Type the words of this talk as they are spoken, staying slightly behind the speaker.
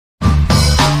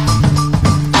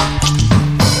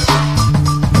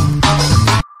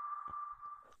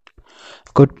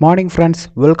Good morning friends,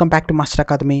 welcome back to master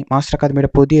academy. Master അക്കാദമിയുടെ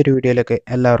പുതിയൊരു വീഡിയോയിലേക്ക്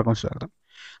എല്ലാവർക്കും സ്വാഗതം.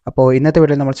 അപ്പോൾ ഇന്നത്തെ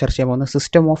വീഡിയോയിൽ നമ്മൾ ചർച്ച ചെയ്യാൻ പോകുന്നത്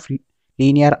സിസ്റ്റം ഓഫ്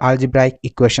ലീനിയർ ആൾജിബ്രായിക്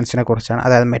ഇക്വേഷൻസിനെ കുറിച്ചാണ്.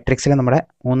 അതായത് മെട്രിക്സിലെ നമ്മുടെ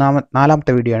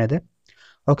നാലാമത്തെ വീഡിയോ ആണിത്.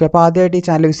 ഓക്കെ, അപ്പോൾ ആദ്യമായിട്ട് ഈ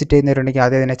ചാനൽ വിസിറ്റ് ചെയ്യുന്നവരുണ്ടെങ്കിൽ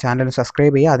ആദ്യം തന്നെ ചാനൽ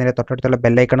സബ്സ്ക്രൈബ് ചെയ്യുക, അതിൻ്റെ തൊട്ടടുത്തുള്ള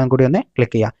ബെല്ലൈക്കണും കൂടി ഒന്ന്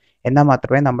ക്ലിക്ക് ചെയ്യുക. എന്നാൽ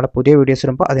മാത്രമേ നമ്മുടെ പുതിയ വീഡിയോസ്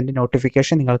വരുമ്പോൾ അതിൻ്റെ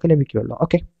നോട്ടിഫിക്കേഷൻ നിങ്ങൾക്ക് ലഭിക്കുകയുള്ളൂ.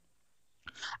 ഓക്കെ,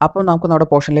 അപ്പോൾ നമുക്ക് നമ്മുടെ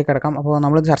പോർഷനിലേക്ക് കിടക്കാം. അപ്പോൾ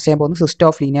നമ്മൾ ചർച്ച ചെയ്യാൻ പോകുന്നത് system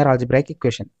of linear algebraic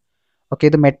equation. Okay,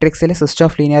 ഇത് മെട്രിക്സിൽ സിസ്റ്റം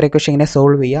ഓഫ് ലീനിയർ ഇക്വേഷൻ എങ്ങനെ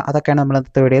സോൾവ് ചെയ്യുക, അതൊക്കെയാണ് നമ്മൾ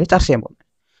ഇന്നത്തെ വീഡിയോയിൽ ചർച്ച ചെയ്യാൻ പോകുന്നത്.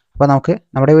 അപ്പോൾ നമുക്ക്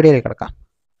നമ്മുടെ വീഡിയോയിലേക്ക് കിടക്കാം.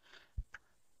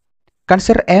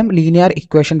 Consider M linear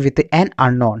equation with N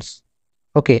unknowns.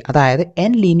 Okay, അതായത്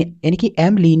എനിക്ക്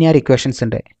എം ലീനിയർ ഇക്വേഷൻസ്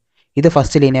ഉണ്ട്. ഇത്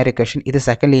ഫസ്റ്റ് ലീനിയർ ഇക്വേഷൻ, ഇത്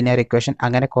സെക്കൻഡ് ലീനിയർ ഇക്വേഷൻ,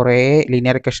 അങ്ങനെ കുറേ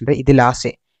ലീനിയർ ഇക്വേഷൻ ഉണ്ട്. ഇത്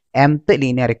last mth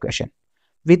linear equation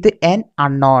with N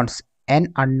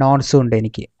അൺനോൺസും ഉണ്ട്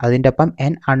എനിക്ക്. അതിൻ്റെ ഒപ്പം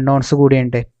എൻ അൺനോൺസ്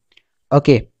കൂടിയുണ്ട്.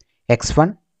 ഓക്കെ, x1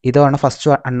 ഇതാണ് first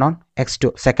unknown, x2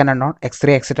 second unknown,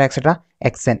 x3 etcetera etcetera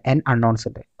xn N unknowns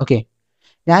ഉണ്ട്. ഓക്കെ,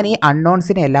 ഞാൻ ഈ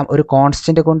അൺനോൺസിനെ എല്ലാം ഒരു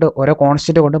ഓരോ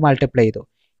കോൺസ്റ്റന്റ് കൊണ്ട് മൾട്ടിപ്ലൈ ചെയ്തു.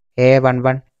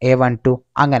 a11 a12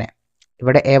 അങ്ങനെ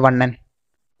ഇവിടെ a1n.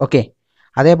 ഓക്കെ,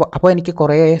 അപ്പോൾ എനിക്ക്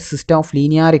കുറേ സിസ്റ്റം ഓഫ്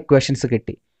ലീനിയർ ഇക്വേഷൻസ്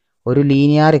കിട്ടി. ഒരു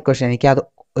ലീനിയർ ഇക്വേഷൻ എനിക്ക്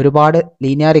ഒരുപാട്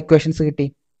ലീനിയർ ഇക്വേഷൻസ് കിട്ടി.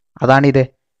 അതാണിത്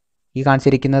ഈ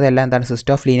കാണിച്ചിരിക്കുന്നത് എല്ലാം എന്താണ്?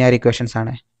 സിസ്റ്റം ഓഫ് ലീനിയർ ഇക്വേഷൻസ്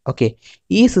ആണ്. ഓക്കെ,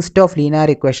 ഈ സിസ്റ്റം ഓഫ് ലീനിയർ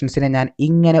ഇക്വേഷൻസിനെ ഞാൻ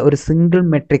ഇങ്ങനെ ഒരു സിംഗിൾ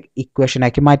മെട്രിക്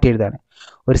ഇക്വേഷനാക്കി മാറ്റി എഴുതാണ്.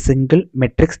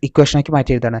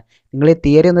 നിങ്ങൾ ഈ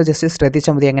തിയറി ഒന്ന് ജസ്റ്റ്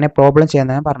ശ്രദ്ധിച്ചാൽ മതി. എങ്ങനെ പ്രോബ്ലം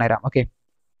ചെയ്യാമെന്ന് ഞാൻ പറഞ്ഞുതരാം.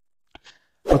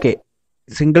 ഓക്കെ,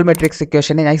 സിംഗിൾ മെട്രിക്സ്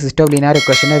ഇക്വേഷനെ ഞാൻ സിസ്റ്റം ഓഫ് ലീനിയർ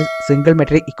ഇക്വേഷനെ ഒരു സിംഗിൾ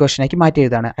മെട്രിക് ഇക്വേഷനാക്കി മാറ്റി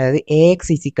എഴുതാണ്. അതായത് AX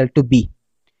 = B.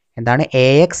 എന്താണ്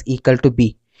AX = B?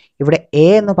 ഇവിടെ A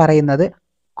എന്ന് പറയുന്നത്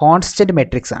കോൺസ്റ്റന്റ്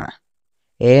മെട്രിക്സ് ആണ്.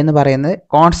 A എന്ന് പറയുന്നത്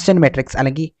കോൺസ്റ്റന്റ് മെട്രിക്സ്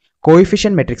അല്ലെങ്കിൽ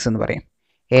കോയിഫിഷ്യന്റ് മെട്രിക്സ് എന്ന് പറയും.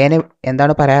 എനെ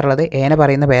എന്താണ് പറയാറുള്ളത്? എനെ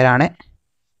പറയുന്ന പേരാണ്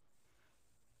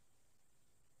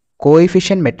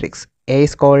coefficient matrix. A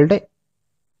is called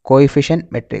coefficient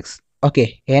matrix. Okay,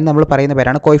 A നമ്മൾ പറയുന്ന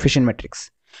പേരാണ് കോയിഫിഷ്യന്റ് മെട്രിക്സ്.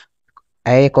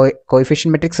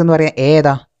 കോയിഫിഷ്യന്റ് മെട്രിക്സ് എന്ന് പറയാൻ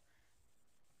ഏതാ?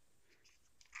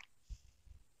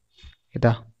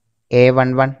 ഇതാ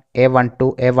a11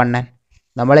 a12 a1n.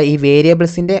 നമ്മൾ ഈ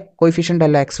വേരിയബിൾസിൻ്റെ കോയിഫിഷ്യൻ്റ്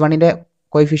അല്ല. x1ൻ്റെ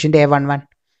കോയിഫിഷ്യൻ്റ് a11,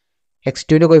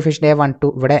 x2ൻ്റെ കോയിഫിഷ്യൻ്റ്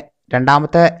a12. ഇവിടെ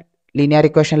രണ്ടാമത്തെ ലീനിയർ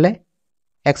ഇക്വേഷനിൽ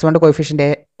x1ൻ്റെ കോയിഫിഷ്യൻ്റ്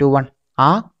a21. ആ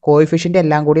കോയിഫിഷ്യൻ്റ്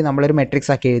എല്ലാം കൂടി നമ്മളൊരു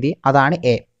മെട്രിക്സ് ആക്കി എഴുതി. അതാണ്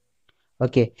A.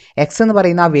 ഓക്കെ, എക്സ് എന്ന്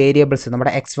പറയുന്ന ആ വേരിയബിൾസ്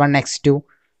നമ്മുടെ x1 x2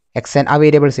 xn ആ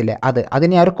വേരിയബിൾസ് ഇല്ലേ,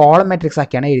 അതിനെ ആ ഒരു കോളം മെട്രിക്സ്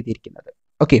ആക്കിയാണ് എഴുതിയിരിക്കുന്നത്.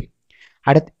 ഓക്കെ,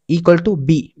 ഈക്വൽ ടു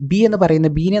ബി എന്ന്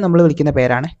പറയുന്ന ബീനെ നമ്മൾ വിളിക്കുന്ന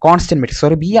പേരാണ് കോൺസ്റ്റന്റ്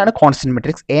മെട്രിക്സ്. ബി ആണ് കോൺസ്റ്റന്റ്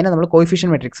മെട്രിക്സ്. എനെ നമ്മൾ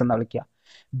കോയിഫിഷ്യന്റ് മെട്രിക്സ് എന്ന് വിളിക്കുക.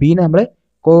 ബീനെ നമ്മൾ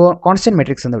കോൺസ്റ്റന്റ്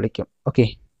മെട്രിക്സ് എന്ന് വിളിക്കും. ഓക്കെ,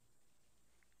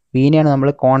 ബീനെയാണ് നമ്മൾ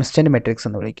കോൺസ്റ്റന്റ് മെട്രിക്സ്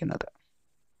എന്ന് വിളിക്കുന്നത്.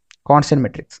 Constant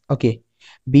matrix. ഓക്കെ,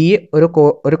 ബി ഒരു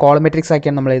കോളം മെട്രിക്സ്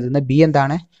ആക്കിയാണ് നമ്മൾ എഴുതുന്നത്. ബി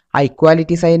എന്താണ്? ആ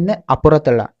ഇക്വാലിറ്റി സൈനിന്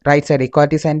അപ്പുറത്തുള്ള റൈറ്റ് സൈഡ്,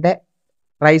 ഇക്വാലിറ്റി സൈനിൻ്റെ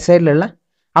റൈറ്റ് സൈഡിലുള്ള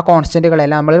ആ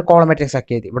കോൺസ്റ്റന്റുകളെല്ലാം നമ്മൾ ഒരു കോളം മെട്രിക്സ്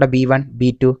ആക്കി എഴുതി. ഇവിടെ B1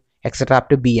 B2 etcetera up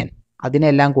to Bn.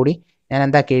 അതിനെല്ലാം കൂടി ഞാൻ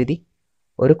എന്താക്കി എഴുതി?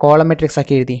 ഒരു കോളം മെട്രിക്സ്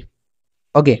ആക്കി എഴുതി.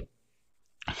 ഓക്കെ,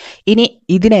 ഇനി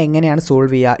ഇതിനെ എങ്ങനെയാണ്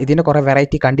സോൾവ് ചെയ്യുക? ഇതിന് കുറേ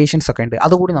വെറൈറ്റി കണ്ടീഷൻസ് ഒക്കെ ഉണ്ട്,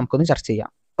 അതുകൂടി നമുക്കൊന്ന് ചർച്ച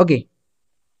ചെയ്യാം. ഓക്കെ,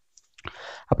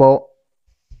 അപ്പോൾ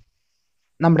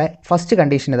നമ്മുടെ ഫസ്റ്റ്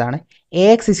കണ്ടീഷൻ ഇതാണ്.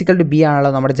 AX = B ആണല്ലോ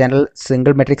നമ്മുടെ ജനറൽ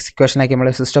സിംഗിൾ മെട്രിക്സ് ഇക്വേഷനാക്കി നമ്മൾ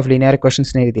സിസ്റ്റം ഓഫ് ലീനിയർ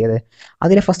ഇക്വേഷൻസിന് എഴുതിയത്.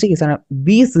 അതിലെ ഫസ്റ്റ് കേസാണ്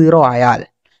B0 ആയാൽ.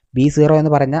 B0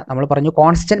 എന്ന് പറഞ്ഞാൽ നമ്മൾ പറഞ്ഞു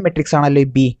കോൺസ്റ്റന്റ് മെട്രിക്സ് ആണല്ലോ ഈ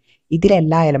B. ഇതിലെ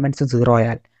എല്ലാ എലമെന്റ്സും 0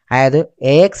 ആയാൽ, അതായത്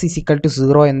AX =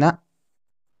 0 എന്ന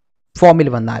ഫോമിൽ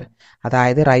വന്നാൽ,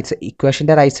 അതായത്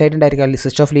ഇക്വേഷൻ്റെ റൈറ്റ് സൈഡ് ഉണ്ടായിരിക്കും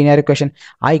സിസ്റ്റം ഓഫ് ലീനിയർ ഇക്വേഷൻ.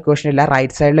 ആ ഇക്വേഷനിലെ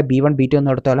റൈറ്റ് സൈഡിലെ B1 B2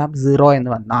 എന്നിടത്തോളം 0 എന്ന്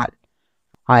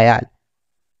ആയാൽ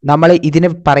നമ്മൾ ഇതിന്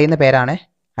പറയുന്ന പേരാണ്,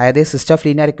 അതായത് സിസ്റ്റം ഓഫ്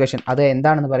ലീനിയർ ഇക്വേഷൻ അത്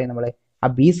എന്താണെന്ന് പറയും നമ്മൾ. ആ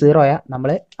B0 ആയാൽ നമ്മൾ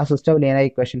ആ system of linear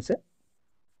equations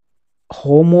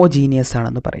homogeneous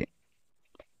ആണെന്ന് പറയും.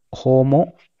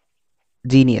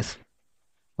 Homogeneous.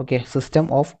 Okay, system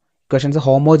of equations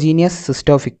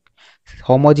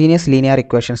homogeneous linear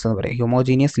equations എന്ന് പറയും.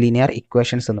 ഹോമോജീനിയസ് ലീനിയർ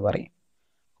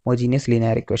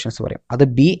ഇക്വേഷൻസ് പറയും. അത്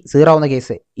B0 ആവുന്ന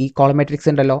കേസ്, ഈ കോളം മെട്രിക്സ്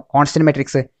ഉണ്ടല്ലോ കോൺസ്റ്റന്റ്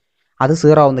മെട്രിക്സ്, അത്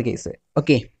 0 ആവുന്ന കേസ്.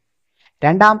 ഓക്കെ,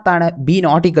 രണ്ടാമത്താണ്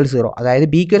B≠0, അതായത്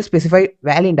ബിക്ക് ഒരു സ്പെസിഫൈഡ്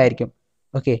വാല്യൂ ഉണ്ടായിരിക്കും.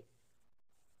 ഓക്കെ,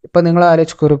 ഇപ്പം നിങ്ങൾ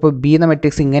ആലോചിക്കൂ, ഇപ്പോൾ B എന്ന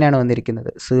മെട്രിക്സ് ഇങ്ങനെയാണ് വന്നിരിക്കുന്നത്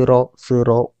 0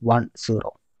 0 1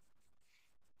 0.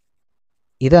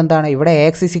 ഇതെന്താണ്? ഇവിടെ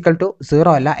AX =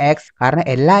 0 അല്ല. കാരണം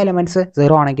എല്ലാ എലമെന്റ്സ്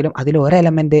 0 ആണെങ്കിലും അതിൽ ഒരു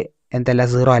എലമെന്റ് എന്തല്ല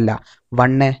 0 അല്ല,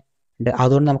 1 ഉണ്ട്.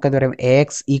 അതുകൊണ്ട് നമുക്ക് എന്താ പറയുക? AX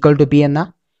 = B എന്ന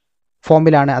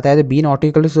ഫോമിലാണ്, അതായത്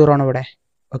B≠0 ആണ് ഇവിടെ.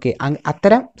 ഓക്കെ,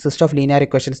 അത്തരം സിസ്റ്റം ഓഫ് ലീനിയർ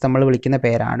ഇക്വേഷൻസ് നമ്മൾ വിളിക്കുന്ന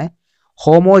പേരാണ്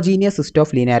homogeneous system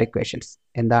of linear equations.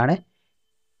 എന്താണ്?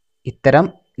 ഇത്തരം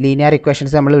ലീനിയർ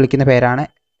ഇക്വേഷൻസ് നമ്മൾ വിളിക്കുന്ന പേരാണ്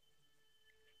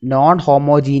non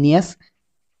homogeneous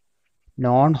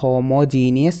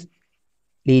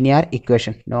linear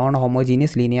equation, non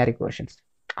homogeneous linear equations.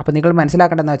 അപ്പോൾ നിങ്ങൾ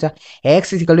മനസ്സിലാക്കേണ്ടതെന്ന് വെച്ചാൽ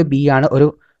എക്സ് ഇസിക്കൽ ടു ബി ആണ് ഒരു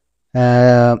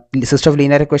സിസ്റ്റം ഓഫ്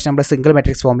ലീനിയർ ഇക്വേഷൻ നമ്മൾ സിംഗിൾ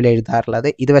മെട്രിക്സ് ഫോമിൽ എഴുതാറുള്ളത്.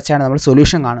 ഇത് വെച്ചാണ് നമ്മൾ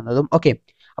സൊല്യൂഷൻ കാണുന്നതും. ഓക്കെ,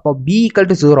 അപ്പോൾ ബി ഈക്വൽ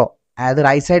ടു 0, അതായത്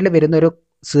റൈറ്റ് സൈഡിൽ വരുന്ന ഒരു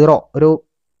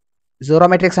സീറോ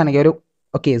മെട്രിക്സ് ആണെങ്കിൽ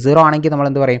ഓക്കെ 0 ആണെങ്കിൽ നമ്മൾ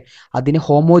എന്ത് പറയും, അതിന്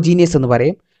ഹോമോജീനിയസ് എന്ന്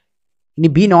പറയും. ഇനി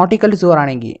ബി നോട്ട് ഈക്വൽ ടു 0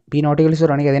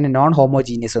 ആണെങ്കിൽ അതിന് നോൺ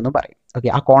ഹോമോജീനിയസ് എന്ന് പറയും. ഓക്കെ,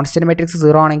 ആ കോൺസ്റ്റന്റ് മെട്രിക്സ്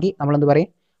 0 ആണെങ്കിൽ നമ്മൾ എന്ത് പറയും,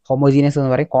 ഹോമോജീനിയസ്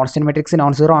എന്ന് പറയും. കോൺസ്റ്റന്റ് മെട്രിക്സ്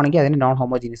നോൺ 0 ആണെങ്കിൽ അതിന് നോൺ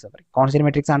ഹോമോജീനിയസ് എന്ന് പറയും. കോൺസ്റ്റന്റ്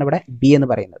മെട്രിക്സ് ആണ് ഇവിടെ ബി എന്ന്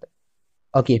പറയുന്നത്.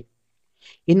 ഓക്കെ,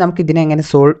 ഇനി നമുക്ക് ഇതിനെ എങ്ങനെ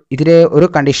ഇതിൽ ഒരു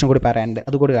കണ്ടീഷൻ കൂടി പറയാനുണ്ട്,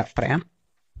 അതുകൂടി പറയാം.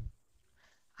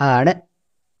 അതാണ്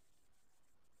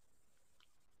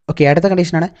ഓക്കെ, അടുത്ത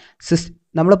കണ്ടീഷനാണ്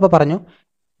നമ്മളിപ്പോൾ പറഞ്ഞു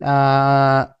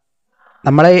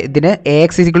നമ്മൾ ഇതിന് A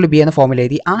X equal to B എന്ന ഫോമിൽ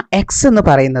എഴുതി. ആ എക്സ്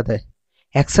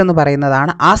എന്ന്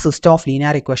പറയുന്നതാണ് ആ സിസ്റ്റം ഓഫ്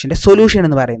ലീനിയർ ഇക്വേഷൻ്റെ സൊല്യൂഷൻ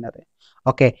എന്ന് പറയുന്നത്.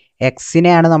 ഓക്കെ,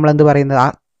 എക്സിനെയാണ് നമ്മൾ എന്ത് പറയുന്നത്, ആ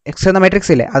എക്സ് എന്ന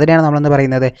മെട്രിക്സ് ഇല്ലേ, അതിനെയാണ് നമ്മൾ എന്ത്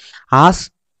പറയുന്നത്, ആ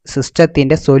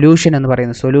സിസ്റ്റത്തിൻ്റെ സൊല്യൂഷൻ എന്ന്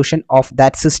പറയുന്നത്. Solution of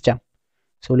that system.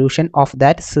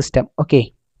 Okay,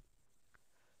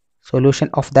 solution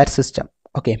of that system.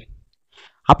 Okay,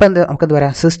 അപ്പോൾ നമുക്കെന്ത്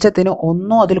പറയാം, സിസ്റ്റത്തിന്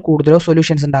ഒന്നോ അതിൽ കൂടുതലോ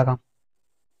സൊല്യൂഷൻസ് ഉണ്ടാകാം.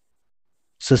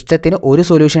 സിസ്റ്റത്തിന് ഒരു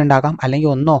സൊല്യൂഷൻ ഉണ്ടാകാം, അല്ലെങ്കിൽ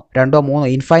ഒന്നോ രണ്ടോ മൂന്നോ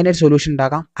ഇൻഫൈനൈറ്റ് സൊല്യൂഷൻ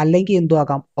ഉണ്ടാകാം, അല്ലെങ്കിൽ എന്തോ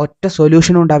ആകാം, ഒറ്റ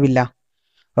സൊല്യൂഷനും ഉണ്ടാവില്ല.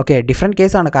 ഓക്കെ, ഡിഫറെൻറ്റ്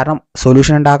കേസാണ്. കാരണം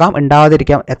സൊല്യൂഷൻ ഉണ്ടാകാം,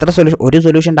 ഉണ്ടാവാതിരിക്കാം. ഒരു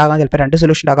സൊല്യൂഷൻ ഉണ്ടാകാം, ചിലപ്പോൾ 2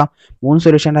 സൊല്യൂഷൻ ഉണ്ടാകാം, 3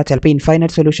 സൊല്യൂഷൻ ഉണ്ടാകാം, ചിലപ്പോൾ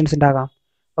ഇൻഫൈനൈറ്റ് സൊല്യൂഷൻസ് ഉണ്ടാകാം.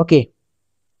 ഓക്കെ,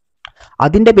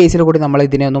 അതിൻ്റെ ബേസിൽ കൂടി നമ്മൾ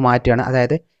ഇതിനെ ഒന്ന് മാറ്റുകയാണ്.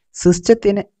 അതായത്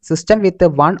system with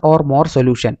 1 or more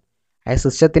solution, അതായത്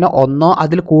സിസ്റ്റത്തിന് ഒന്നോ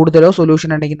അതിൽ കൂടുതലോ സൊല്യൂഷൻ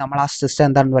ഉണ്ടെങ്കിൽ നമ്മൾ ആ സിസ്റ്റം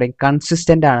എന്താണെന്ന് പറയും,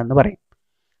 കൺസിസ്റ്റൻ്റ്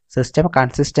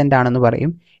ആണെന്ന്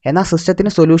പറയും. എന്നാൽ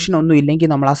സിസ്റ്റത്തിന് സൊല്യൂഷൻ ഒന്നും ഇല്ലെങ്കിൽ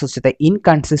നമ്മൾ ആ സിസ്റ്റത്തെ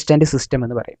ഇൻകൺസിസ്റ്റന്റ് സിസ്റ്റം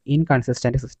എന്ന് പറയും.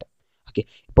 ഓക്കെ,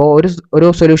 ഇപ്പോൾ ഒരു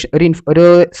സൊല്യൂഷൻ, ഒരു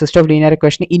system of linear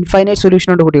equation infinite solution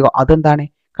കൊണ്ട് കൂട്ടിയോ, അതെന്താണ്,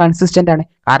 കൺസിസ്റ്റന്റ് ആണ്.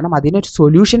 കാരണം അതിനൊരു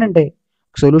സൊല്യൂഷൻ ഉണ്ട്.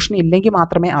 സൊല്യൂഷൻ ഇല്ലെങ്കിൽ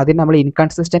മാത്രമേ അതിന് നമ്മൾ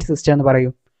ഇൻകൺസിസ്റ്റന്റ് സിസ്റ്റം എന്ന് പറയൂ.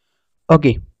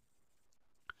 ഓക്കെ,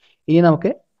 ഇനി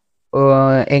നമുക്ക്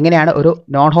എങ്ങനെയാണ് ഒരു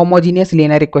നോൺ ഹോമോജീനിയസ്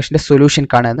ലീനിയർ ഇക്വേഷന്റെ സൊല്യൂഷൻ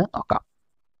കാണുമെന്ന് നോക്കാം.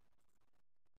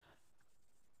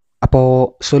 അപ്പോൾ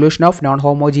solution of non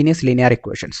homogeneous linear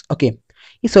equations. Okay,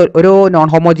 ഒരു നോൺ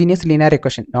ഹോമോജീനിയസ് ലീനിയർ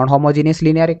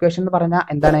ഇക്വേഷൻ എന്ന് പറഞ്ഞാൽ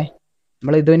എന്താണ്,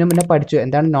 നമ്മൾ ഇതിനു മുന്നേ പഠിച്ചു.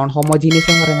 എന്താണ് നോൺ ഹോമോജീനിയസ്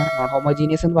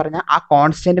എന്ന് പറഞ്ഞാൽ ആ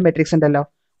കോൺസ്റ്റന്റ് മെട്രിക്സ് ഉണ്ടല്ലോ,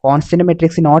 കോൺസ്റ്റന്റ്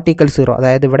മെട്രിക്സ് നോട്ട് ഈക്വൽ 0,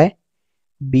 അതായത് ഇവിടെ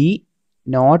ബി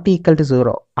നോട്ട് ഈക്വൽ ടു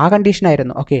 0 ആ കണ്ടീഷൻ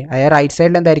ആയിരുന്നു. ഓക്കെ, അതായത് റൈറ്റ്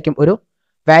സൈഡിൽ എന്തായിരിക്കും, ഒരു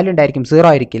വാല്യൂ ഉണ്ടായിരിക്കും, 0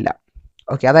 ആയിരിക്കില്ല.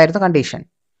 ഓക്കെ, അതായിരുന്നു കണ്ടീഷൻ.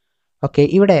 ഓക്കെ,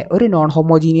 ഇവിടെ ഒരു നോൺ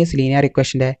ഹോമോജീനിയസ് ലീനിയർ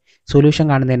ഇക്വേഷന്റെ സൊല്യൂഷൻ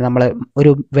കാണുന്നതിന് നമ്മൾ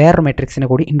വേറൊരു മെട്രിക്സിനെ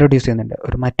കൂടി ഇൻട്രൊഡ്യൂസ് ചെയ്യുന്നുണ്ട്.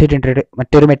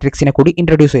 മറ്റൊരു മെട്രിക്സിനെ കൂടി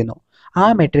ഇൻട്രൊഡ്യൂസ് ചെയ്യുന്നു. ആ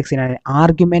മെട്രിക്സിനാണ്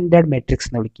ആർഗ്യുമെന്റഡ് മെട്രിക്സ്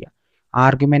എന്ന് വിളിക്കുക.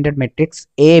 ആർഗ്യുമെന്റഡ് മെട്രിക്സ്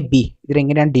എ ബി.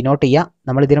 ഇതിനെങ്ങനെയാണ് ഡിനോട്ട് ചെയ്യുക,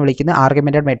 നമ്മൾ ഇതിനെ വിളിക്കുന്നത്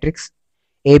ആർഗ്യുമെന്റഡ് മെട്രിക്സ്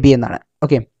എ ബി എന്നാണ്.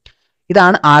 ഓക്കെ,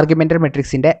 ഇതാണ് ആർഗ്യുമെന്റഡ്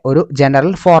മെട്രിക്സിന്റെ ഒരു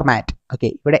ജനറൽ ഫോർമാറ്റ്. ഓക്കെ,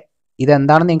 ഇവിടെ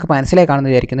ഇതെന്താണെന്ന് നിങ്ങൾക്ക് മനസ്സിലായി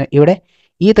കാണുമെന്ന് വിചാരിക്കുന്നു. ഇവിടെ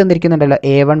ഈ തന്നിരിക്കുന്നുണ്ടല്ലോ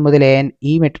A1 മുതൽ AN,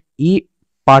 ഈ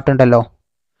പാട്ടുണ്ടല്ലോ,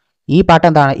 ഈ പാട്ട്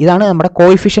എന്താണ്, ഇതാണ് നമ്മുടെ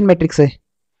കോയിഫിഷ്യൻ മെട്രിക്സ്.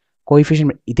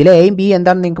 ഇതിലെ എയും ബി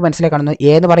എന്താണെന്ന് നിങ്ങൾക്ക് മനസ്സിലായി കാണുന്നത്.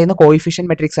 എ എന്ന് പറയുന്ന കോയിഫിഷ്യൻ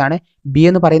മെട്രിക്സ് ആണ്, ബി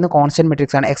എന്ന് പറയുന്ന കോൺസ്റ്റന്റ്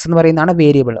മെട്രിക്സ് ആണ്, എക്സ് എന്ന് പറയുന്നതാണ്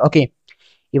വേരിയബിൾ. ഓക്കെ,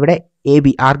 ഇവിടെ എ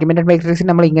ബി ആർഗ്യുമെന്റഡ് മെട്രിക്സിന്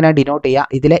നമ്മൾ ഇങ്ങനെ ഡിനോട്ട്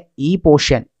ചെയ്യുക. ഇതിലെ ഈ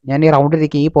പോർഷൻ, ഞാൻ ഈ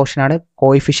റൗണ്ടിലിരിക്കുന്ന ഈ പോർഷനാണ്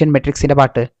കോയിഫിഷ്യൻ മെട്രിക്സിന്റെ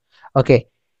പാട്ട്. ഓക്കെ,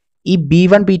 ഈ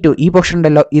B1 B2 ഈ പോർഷൻ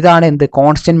ഉണ്ടല്ലോ, ഇതാണ് എന്ത്,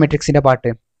 കോൺസ്റ്റന്റ് മെട്രിക്സിന്റെ പാട്ട്.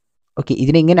 ഓക്കെ,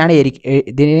 ഇതിനെ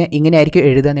ഇങ്ങനെയായിരിക്കും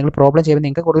എഴുതുക. നിങ്ങൾ പ്രോബ്ലം ചെയ്യുമ്പോൾ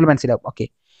നിങ്ങൾക്ക് കൂടുതൽ മനസ്സിലാവും. ഓക്കെ,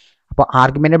 അപ്പോൾ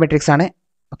ആർഗ്യുമെന്റഡ് മെട്രിക്സ് ആണ്.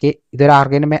 ഓക്കെ, ഇതൊരു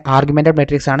ആർഗ്യുമെന്റഡ്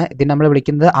മെട്രിക്സ് ആണ്. ഇതിന് നമ്മൾ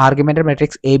വിളിക്കുന്നത് ആർഗ്യുമെന്റഡ്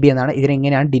മെട്രിക്സ് എ ബി എന്നാണ്.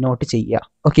 ഇതിനെങ്ങനെയാണ് ഡിനോട്ട് ചെയ്യുക.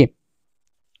 ഓക്കെ,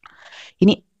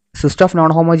 ഇനി system of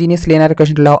non homogeneous linear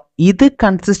equation ഉണ്ടല്ലോ, ഇത്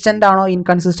കൺസിസ്റ്റന്റ് ആണോ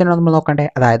ഇൻകൺസിസ്റ്റന്റ് ആണോ നമ്മൾ നോക്കണ്ടേ.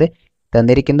 അതായത്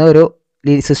തന്നിരിക്കുന്ന ഒരു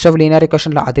സിസ്റ്റം ഓഫ് ലീനിയർ ഇക്വേഷൻ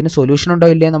ഉണ്ടല്ലോ, അതിന് സൊല്യൂഷൻ ഉണ്ടോ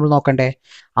ഇല്ലയോ നമ്മൾ നോക്കണ്ടേ.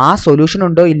 ആ സൊല്യൂഷൻ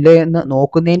ഉണ്ടോ ഇല്ലയോ എന്ന്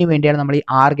നോക്കുന്നതിന് വേണ്ടിയാണ് നമ്മൾ ഈ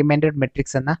ആർഗ്യുമെന്റഡ്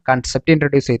മെട്രിക്സ് എന്ന കൺസെപ്റ്റ്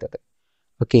ഇൻട്രൊഡ്യൂസ് ചെയ്തത്.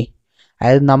 ഓക്കെ,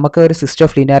 അതായത് നമുക്ക് ഒരു സിസ്റ്റം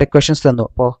ഓഫ് ലീനിയർ ഇക്വേഷൻസ് തന്നു.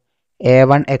 അപ്പോൾ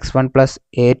A1 x1 plus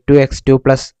A2 x2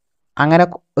 plus അങ്ങനെ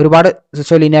ഒരുപാട്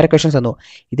സിസ്റ്റം ഓഫ് ലീനിയർ ഇക്വേഷൻസ് തന്നു.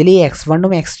 ഇതിൽ ഈ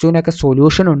x1ഉം x2നൊക്കെ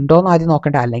സൊല്യൂഷൻ ഉണ്ടോ എന്ന് ആദ്യം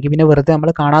നോക്കണ്ടേ, അല്ലെങ്കിൽ പിന്നെ വെറുതെ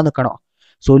നമ്മൾ കാണാൻ നിൽക്കണോ.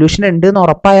 സൊല്യൂഷൻ ഉണ്ട് എന്ന്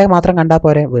ഉറപ്പായാൽ മാത്രം കണ്ടാൽ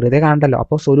പോരെ, വെറുതെ കാണണ്ടല്ലോ.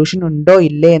 അപ്പോൾ സൊല്യൂഷൻ ഉണ്ടോ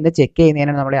ഇല്ലേ എന്ന് ചെക്ക്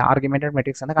ചെയ്യുന്നതിനാണ് നമ്മൾ ആർഗ്യുമെന്റഡ്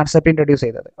മെട്രിക്സ് എന്ന കൺസെപ്റ്റ് ഇൻട്രൊഡ്യൂസ്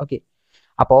ചെയ്തത്. ഓക്കെ,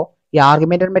 അപ്പോൾ ഈ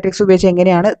ആർഗ്യുമെന്റഡ് മെട്രിക്സ് ഉപയോഗിച്ച്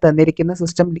എങ്ങനെയാണ് തന്നിരിക്കുന്ന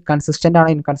സിസ്റ്റം കൺസിസ്റ്റന്റ്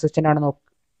ആണോ ഇൻകൺസിസ്റ്റന്റ് ആണോ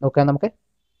നോക്കാൻ നമുക്ക്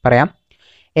പറയാം.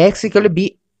 X equal to B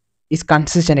is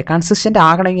consistent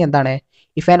ആകണമെങ്കിൽ എന്താണ്,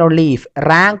 if and only if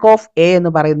rank of A എന്ന്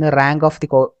പറയുന്നത് rank of the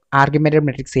ആർഗ്യുമെന്റഡ്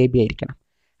matrix A B ആയിരിക്കണം.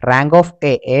 റാങ്ക് ഓഫ്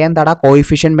എ എന്താടാ,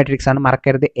 കോയിഫിഷ്യൻ മെട്രിക്സ് ആണ്,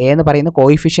 മറക്കരുത്. എ എന്ന് പറയുന്നത്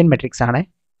കോയിഫിഷ്യൻ മെട്രിക്സ് ആണ്.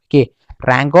 Okay,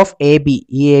 rank of A B,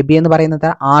 ഈ എ ബി എന്ന് പറയുന്നത്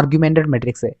ആർഗ്യുമെന്റഡ്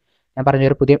മെട്രിക്സ്. ഞാൻ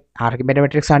പറഞ്ഞൊരു പുതിയ ആർഗ്യുമെന്റഡ്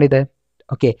മെട്രിക്സ് ആണ് ഇത്.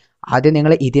 ഓക്കെ, ആദ്യം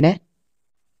നിങ്ങൾ ഇതിനെ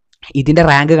ഇതിൻ്റെ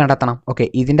റാങ്ക് കണ്ടെത്തണം. ഓക്കെ,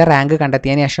 ഇതിൻ്റെ റാങ്ക്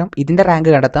കണ്ടെത്തിയതിന് ശേഷം ഇതിൻ്റെ റാങ്ക്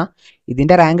കണ്ടെത്താം.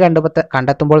 ഇതിൻ്റെ റാങ്ക്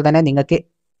കണ്ടെത്തുമ്പോൾ തന്നെ നിങ്ങൾക്ക്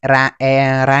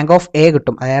റാങ്ക് ഓഫ് എ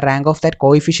കിട്ടും. അതായത് റാങ്ക് ഓഫ് ദാറ്റ്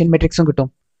കോയിഫിഷ്യൻ മെട്രിക്സും കിട്ടും.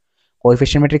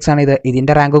 കോയിഫിഷ്യൻ മെട്രിക്സ് ആണ് ഇത്.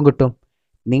 ഇതിൻ്റെ റാങ്കും കിട്ടും.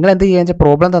 നിങ്ങൾ എന്ത് ചെയ്യുക വെച്ചാൽ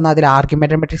പ്രോബ്ലം തന്നാൽ അതിൽ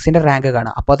ആർഗ്യുമെൻ്റൽ മെട്രിക്സിൻ്റെ റാങ്ക്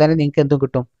കാണുക. അപ്പോൾ തന്നെ നിങ്ങൾക്ക് എന്തും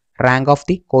കിട്ടും, റാങ്ക് ഓഫ്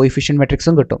ദി കോയിഫിഷ്യൻ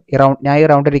മെട്രിക്സും കിട്ടും. ഞാൻ ഈ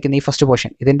റൗണ്ട് ഇരിക്കുന്ന ഈ ഫസ്റ്റ്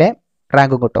പോർഷൻ ഇതിൻ്റെ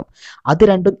റാങ്കും കിട്ടും. അത്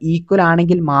രണ്ടും ഈക്വൽ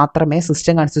ആണെങ്കിൽ മാത്രമേ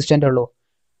സിസ്റ്റം കൺസിസ്റ്റൻ്റ് ഉള്ളൂ.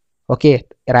 Okay,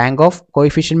 rank of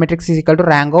coefficient matrix is equal to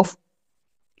rank of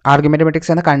ആർഗ്യുമെൻ്റൽ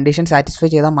matrix എന്ന കണ്ടീഷൻ സാറ്റിസ്ഫൈ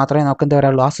ചെയ്താൽ മാത്രമേ നമുക്ക് എന്താ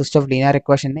പറയുള്ളൂ, ആ സിസ്റ്റം ഓഫ് ലീനിയർ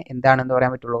ഇക്വേഷന് എന്താണെന്ന്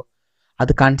പറയാൻ പറ്റുള്ളൂ,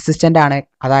 അത് കൺസിസ്റ്റൻ്റ് ആണ്.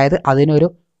 അതായത്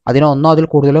അതിന് ഒന്നോ അതിൽ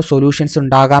കൂടുതലോ സൊല്യൂഷൻസ്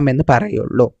ഉണ്ടാകാമെന്ന്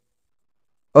പറയുള്ളൂ.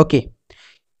 ഓക്കെ,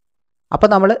 അപ്പോൾ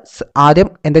നമ്മൾ ആദ്യം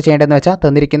എന്താ ചെയ്യേണ്ടതെന്ന് വെച്ചാൽ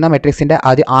തന്നിരിക്കുന്ന മെട്രിക്സിൻ്റെ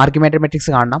ആദ്യം ആർഗ്യുമെൻ്റൽ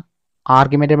മെട്രിക്സ് കാണണം.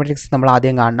 ആർഗ്യുമെൻ്റൽ മെട്രിക്സ് നമ്മൾ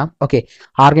ആദ്യം കാണണം. ഓക്കെ,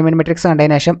 ആർഗ്യുമെൻ്റൽ മെട്രിക്സ്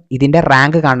കണ്ടതിന് ശേഷം ഇതിൻ്റെ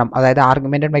റാങ്ക് കാണണം. അതായത്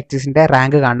ആർഗ്യുമെൻ്റൽ മെട്രിക്സിൻ്റെ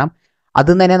റാങ്ക് കാണണം.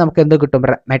 അതിൽ തന്നെ നമുക്ക് എന്ത് കിട്ടും,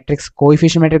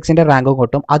 കോയിഫിഷ്യൻ മെട്രിക്സിൻ്റെ റാങ്കും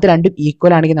കിട്ടും. അത് രണ്ടും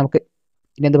ഈക്വൽ ആണെങ്കിൽ നമുക്ക്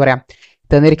ഇനി എന്ത് പറയാം,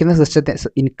 തന്നിരിക്കുന്ന സിസ്റ്റം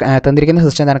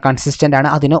എന്താണ്, കൺസിസ്റ്റൻ്റ് ആണ്.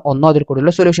 അതിന് ഒന്നോ അതിൽ കൂടുതൽ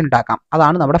സൊല്യൂഷൻ ഉണ്ടാക്കാം.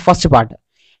 അതാണ് നമ്മുടെ ഫസ്റ്റ് പാർട്ട്.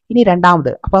 ഇനി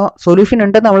രണ്ടാമത്, അപ്പോൾ സൊല്യൂഷൻ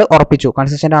ഉണ്ടെന്ന് നമ്മൾ ഉറപ്പിച്ചു,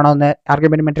 കൺസിസ്റ്റൻ്റ് ആണോ എന്ന്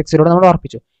ആർഗ്യുമെൻ്റൽ മെട്രിക്സിലൂടെ നമ്മൾ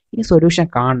ഉറപ്പിച്ചു. ഇനി സൊല്യൂഷൻ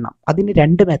കാണണം. അതിന്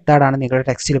രണ്ട് മെത്തേഡാണ് നിങ്ങളുടെ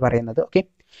ടെക്സ്റ്റിൽ പറയുന്നത്. ഓക്കെ,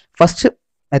 ഫസ്റ്റ്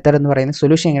മെത്തേഡ് എന്ന് പറയുന്നത്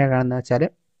സൊല്യൂഷൻ എങ്ങനെ കാണുന്നത് വെച്ചാൽ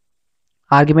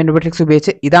ആർഗ്യുമെൻ്റൽ മെട്രിക്സ്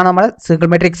ഉപയോഗിച്ച്, ഇതാണ് നമ്മുടെ സിംഗിൾ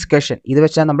മെട്രിക്സ് ഇക്വേഷൻ, ഇത്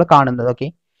വെച്ചാണ് നമ്മൾ കാണുന്നത്. ഓക്കെ,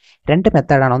 രണ്ട്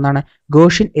മെത്തേഡാണ്. ഒന്നാണ്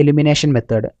Gaussian elimination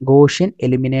method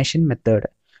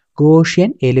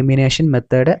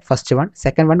first one.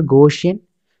 Second one goes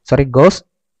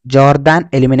Jordan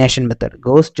elimination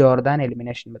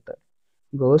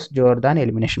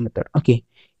method. Okay,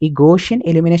 ഈ ഗോഷ്യൻ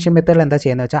എലിമിനേഷൻ മെത്തേഡിൽ എന്താ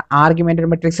ചെയ്യുന്നത് വെച്ചാൽ ആർഗ്യുമെൻ്റൽ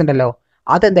മെട്രിക്സ് ഉണ്ടല്ലോ,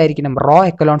 അതെന്തായിരിക്കണം, റോ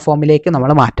എക്കലോൺ ഫോമിലേക്ക്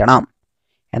നമ്മൾ മാറ്റണം.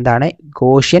 എന്താണ്,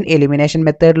 ഗോഷ്യൻ എലിമിനേഷൻ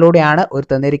മെത്തേഡിലൂടെയാണ് ഒരു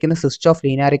തന്നിരിക്കുന്ന system of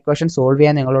linear equation solve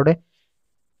ചെയ്യാൻ നിങ്ങളോട്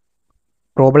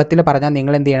പ്രോബ്ലത്തിൽ പറഞ്ഞാൽ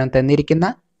നിങ്ങൾ എന്ത് ചെയ്യണം, തന്നിരിക്കുന്ന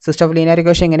സിസ്റ്റം ഓഫ് ലീനിയർ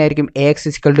ഇക്വേഷൻ എങ്ങനെയായിരിക്കും, AX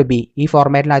 = B, ഈ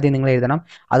ഫോർമാറ്റിൽ ആദ്യം നിങ്ങൾ എഴുതണം.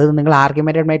 അത് നിങ്ങൾ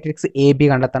ആർഗ്യുമെൻ്റൽ മെട്രിക്സ് AB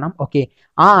കണ്ടെത്തണം. ഓക്കെ,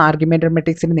 ആ ആർഗ്യുമെൻ്റൽ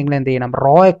മെട്രിക്സിന് നിങ്ങൾ എന്ത് ചെയ്യണം,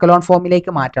 റോ എക്കലോൺ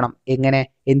ഫോമിലേക്ക് മാറ്റണം.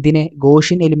 എന്തിന്,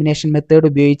 ഗോഷ്യൻ എലിമിനേഷൻ മെത്തേഡ്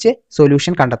ഉപയോഗിച്ച്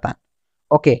സൊല്യൂഷൻ കണ്ടെത്താൻ.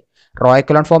 ഓക്കെ, റോ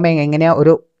എക്കലോൺ ഫോം എങ്ങനെയാണ്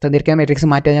ഒരു തന്നിരിക്കുന്ന മെട്രിക്സ്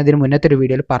മാറ്റാൻ ഞാൻ ഇതിന് മുന്നത്തെ ഒരു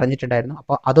വീഡിയോയിൽ പറഞ്ഞിട്ടുണ്ടായിരുന്നു.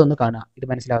 അപ്പോൾ അതൊന്ന് കാണുക, ഇത്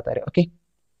മനസ്സിലാവാത്തവരെ. ഓക്കെ,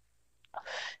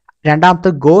 രണ്ടാമത്തെ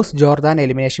ഗോസ് ജോർദാൻ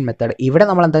എലിമിനേഷൻ മെത്തേഡ്. ഇവിടെ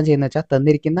നമ്മൾ എന്താ ചെയ്യുന്നത് വെച്ചാൽ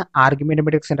തന്നിരിക്കുന്ന ആർഗ്യുമെൻ്റൽ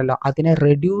മെട്രിക്സ് ഉണ്ടല്ലോ, അതിനെ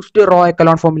റെഡ്യൂസ്ഡ് റോ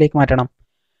എക്കലോൺ ഫോമിലേക്ക് മാറ്റണം.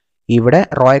 ഇവിടെ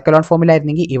റോ എക്കലോൺ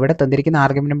ഫോമിലായിരുന്നെങ്കിൽ ഇവിടെ തന്നിരിക്കുന്ന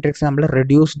ആർഗ്യുമെൻ്റൽ മെട്രിക്സ് നമ്മൾ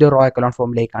റെഡ്യൂസ്ഡ് റോ എക്കലോൺ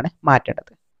ഫോമിലേക്കാണ്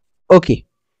മാറ്റേണ്ടത്. ഓക്കെ,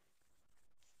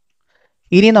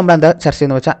 ഇനി നമ്മൾ എന്താ ചർച്ച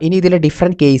ചെയ്യുന്നത് വെച്ചാൽ ഇനി ഇതിലെ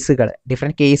ഡിഫറെൻറ്റ്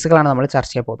കേസുകളാണ് നമ്മൾ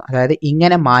ചർച്ച ചെയ്യാൻ പോകുന്നത്. അതായത്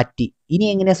ഇങ്ങനെ മാറ്റി ഇനി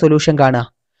എങ്ങനെ സൊല്യൂഷൻ കാണുക.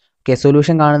 ഓക്കെ,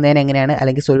 സൊല്യൂഷൻ കാണുന്നതിന് എങ്ങനെയാണ്,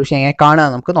 അല്ലെങ്കിൽ സൊല്യൂഷൻ എങ്ങനെ കാണുക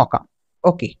നമുക്ക് നോക്കാം.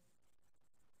 ഓക്കെ,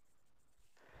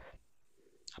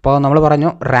 അപ്പോൾ നമ്മൾ പറഞ്ഞു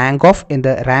rank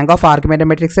of ആർഗ്യുമെൻ്റൽ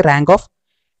matrix rank of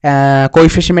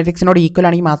coefficient മെട്രിക്സിനോട് equal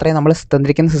ആണെങ്കിൽ മാത്രമേ നമ്മൾ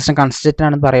തന്നിരിക്കുന്ന സിസ്റ്റം കൺസിസ്റ്റൻ്റ്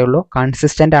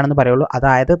ആണെന്ന് പറയുള്ളൂ.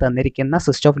 അതായത് തന്നിരിക്കുന്ന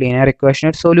സിസ്റ്റം ഓഫ് ലീനിയർ ഇക്വേഷൻ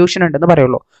ഒരു സൊല്യൂഷൻ ഉണ്ടെന്ന്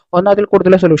പറയുള്ളൂ. അതിൽ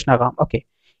കൂടുതൽ സൊല്യൂഷൻ ആകാം. ഓക്കെ,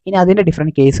 ഇനി അതിൻ്റെ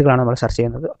ഡിഫറെൻറ്റ് കേസുകളാണ് നമ്മൾ ചർച്ച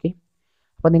ചെയ്യുന്നത്. ഓക്കെ,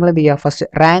 അപ്പോൾ നിങ്ങൾ എന്ത് ചെയ്യുക, first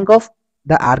rank of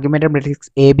the ആർഗ്യുമെൻ്റൽ matrix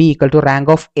AB =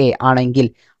 rank of A ആണെങ്കിൽ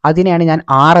അതിനെയാണ് ഞാൻ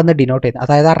R എന്ന് ഡിനോട്ട് ചെയ്യുന്നത്.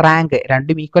 അതായത് ആ റാങ്ക്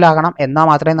രണ്ടും ഈക്വൽ ആകണം, എന്നാൽ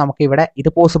മാത്രമേ നമുക്ക് ഇവിടെ ഇത്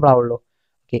പോസിബിൾ ആവുള്ളൂ.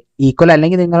 ഓക്കെ, ഈക്വൽ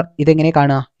അല്ലെങ്കിൽ നിങ്ങൾ ഇതെങ്ങനെ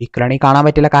കാണുക, ഈക്വൽ ആണെങ്കിൽ കാണാൻ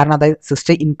പറ്റില്ല, കാരണം അതായത്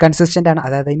സിസ്റ്റം ഇൻകൺസിസ്റ്റൻ്റ് ആണ്,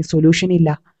 അതായത് അതിന് സൊല്യൂഷൻ ഇല്ല.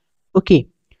 ഓക്കെ,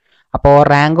 അപ്പോൾ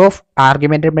rank of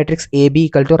ആർഗ്യുമെൻ്റൽ matrix AB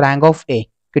 = rank of A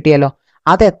കിട്ടിയല്ലോ.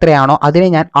 അത് എത്രയാണോ അതിനെ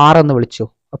ഞാൻ R എന്ന് വിളിച്ചു.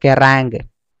 Okay, rank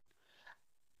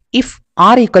if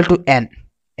R = N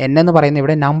എന്ന് പറയുന്നത്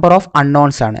ഇവിടെ നമ്പർ ഓഫ്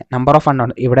അൺനോൺസ് ആണ്.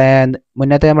 ഇവിടെ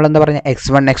മുന്നത്തെ നമ്മൾ എന്താ പറയുക,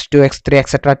 X1 X2 X3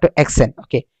 etc. to Xn.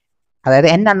 Okay, അതായത്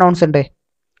N അൺനോൺസ് ഉണ്ട്.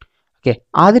 ഓക്കെ,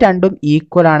 അത് രണ്ടും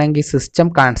ഈക്വൽ ആണെങ്കിൽ സിസ്റ്റം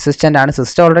കൺസിസ്റ്റൻ്റ് ആണ്.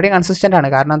 സിസ്റ്റം ഓൾറെഡി കൺസിസ്റ്റൻ്റ് ആണ്,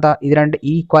 കാരണം എന്താ,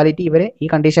 ഈ ഇക്വാലിറ്റി ഈ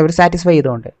കണ്ടീഷൻ അവർ സാറ്റിസ്ഫൈ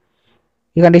ചെയ്തുകൊണ്ട്.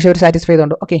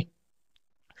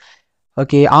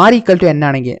 ഓക്കെ, R = N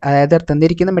ആണെങ്കിൽ, അതായത്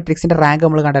തന്നിരിക്കുന്ന മെട്രിക്സിന്റെ റാങ്ക്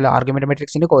നമ്മൾ കണ്ടല്ലോ, ആർഗ്യുമെൻ്റൽ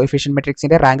മെട്രിക്സിന്റെ കോയിഫിഷ്യൻ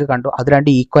മെട്രിക്സിന്റെ റാങ്ക് കണ്ടു, അത് രണ്ട്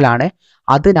ഈക്വൽ ആണ്.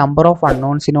 അത് നമ്പർ ഓഫ്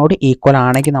അൺനോൺസിനോട് ഈക്വൽ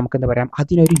ആണെങ്കിൽ നമുക്ക് എന്താ പറയാം,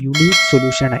 അതിനൊരു യുണീക്ക്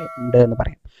സൊല്യൂഷൻ ഉണ്ട് എന്ന്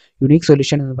പറയാം. യുണീക്ക്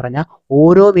സൊല്യൂഷൻ എന്ന് പറഞ്ഞാൽ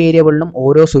ഓരോ വേരിയബിളിനും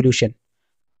ഓരോ സൊല്യൂഷൻ.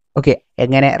 ഓക്കെ,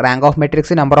 എങ്ങനെ, rank of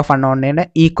matrix number of അൺനോണിന്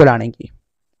equal ആണെങ്കിൽ.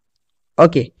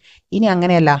 ഓക്കെ, ഇനി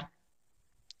അങ്ങനെയല്ല,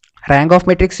 rank of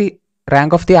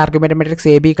the ആർഗ്യുമെൻ്റൽ matrix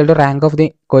AB = rank of the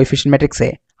coefficient matrix A.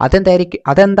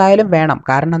 അതെന്തായാലും വേണം,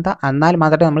 കാരണം എന്താ, എന്നാൽ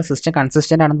മാത്രമേ നമ്മൾ സിസ്റ്റം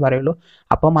കൺസിസ്റ്റൻ്റ് ആണെന്ന് പറയുള്ളൂ.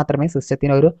 അപ്പോൾ മാത്രമേ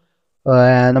സിസ്റ്റത്തിന്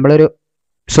നമ്മളൊരു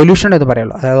സൊല്യൂഷൻ എന്ന്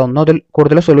പറയുള്ളൂ, അതായത് ഒന്നോ അതിൽ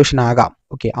കൂടുതൽ സൊല്യൂഷൻ ആകാം.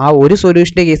 ഓക്കെ, ആ ഒരു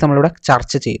സൊല്യൂഷൻ്റെ കേസ് നമ്മളിവിടെ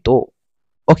ചർച്ച ചെയ്തു.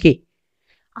 ഓക്കെ,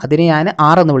 അതിന് ഞാൻ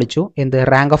R എന്ന് വിളിച്ചു,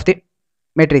 rank of the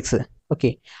matrix. Okay,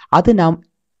 അത്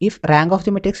if rank of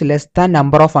the matrix less than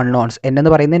number of unknowns, എന്ന്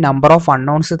പറയുന്നത് നമ്പർ ഓഫ്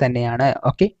അൺനോൺസ് തന്നെയാണ്.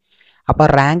 ഓക്കെ, അപ്പോൾ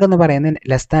റാങ്ക് എന്ന് പറയുന്നത്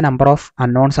less than number of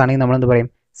unknowns ആണെങ്കിൽ നമ്മൾ എന്ത് പറയും,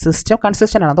 സിസ്റ്റം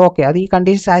കൺസിസ്റ്റൻ്റ് ആണ്. അത് ഓക്കെ, അത് ഈ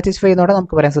കണ്ടീഷൻ സാറ്റിസ്ഫൈ ചെയ്യുന്നതോടെ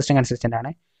നമുക്ക് പറയാം സിസ്റ്റം കൺസിസ്റ്റൻ്റ്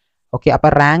ആണ്. ഓക്കെ, അപ്പോൾ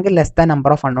rank less than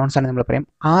number of unknowns ആണ് നമ്മൾ പറയും.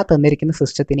 ആ തന്നിരിക്കുന്ന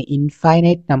സിസ്റ്റത്തിന്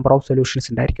ഇൻഫൈനൈറ്റ് നമ്പർ ഓഫ് സൊല്യൂഷൻസ്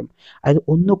ഉണ്ടായിരിക്കും. അതായത്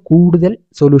ഒന്നിൽ കൂടുതൽ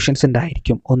സൊല്യൂഷൻസ്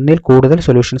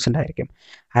ഉണ്ടായിരിക്കും.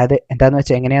 അതായത് എന്താണെന്ന്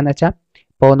വെച്ചാൽ എങ്ങനെയാണെന്ന് വെച്ചാൽ,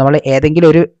 ഇപ്പോൾ നമ്മൾ ഏതെങ്കിലും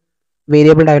ഒരു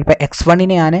വേരിയബിൾ ഉണ്ടാവില്ല. ഇപ്പോൾ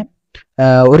x1ന് ഞാൻ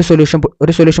ഒരു സൊല്യൂഷൻ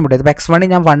പുട്ട് ചെയ്തു. ഇപ്പോൾ x1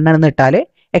 ഞാൻ 1 ആണെന്ന് ഇട്ടാൽ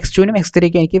x2നും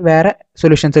x3ക്കും എനിക്ക് വേറെ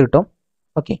സൊല്യൂഷൻസ് കിട്ടും.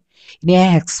 ഓക്കെ, ഇനി ആ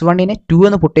x1നെ 2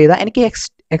 എന്ന് പുട്ട് ചെയ്താൽ എനിക്ക്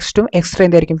x2 x3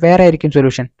 എന്തായിരിക്കും, വേറെ ആയിരിക്കും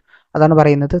സൊല്യൂഷൻ. അതാണ്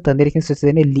പറയുന്നത് തന്നിരിക്കുന്ന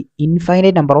സിസ്റ്റത്തിന്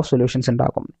ഇൻഫൈനൈറ്റ് നമ്പർ ഓഫ് സൊല്യൂഷൻസ്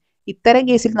ഉണ്ടാകും. ഇത്തരം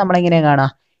കേസിൽ നമ്മൾ എങ്ങനെയാണ്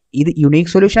കാണാം, ഇത്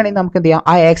യുണീക്ക് സൊല്യൂഷൻ ആണെങ്കിൽ നമുക്ക് എന്ത് ചെയ്യാം,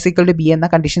 ആ x=b എന്ന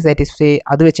കണ്ടീഷൻ സാറ്റിസ്ഫൈ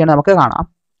അത് വെച്ചാണ് നമുക്ക് കാണാം.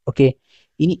 ഓക്കെ,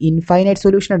 ഇനി ഇൻഫൈനൈറ്റ്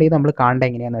സൊല്യൂഷൻ ഉണ്ടെങ്കിൽ നമ്മൾ കാണേണ്ടത്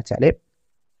എങ്ങനെയാണെന്ന് വെച്ചാൽ,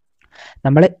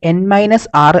 നമ്മൾ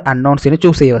n-6 അൺനോൺസിന്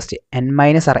ചൂസ് ചെയ്യുക ഫസ്റ്റ്.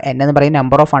 n-6 എന്ന് പറയുന്ന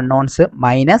number of unknowns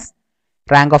minus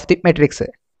rank of the matrix.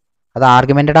 അത്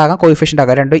ആർഗ്യുമെന്റഡ് ആകാം, കോയിഫിഷ്യൻ്റ്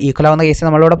ആകാം, രണ്ടും ഈക്വൽ ആവുന്ന കേസ്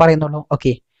നമ്മളിവിടെ പറയുന്നുള്ളൂ.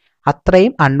 ഓക്കെ,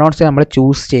 അത്രയും അൺനോൺസ് നമ്മൾ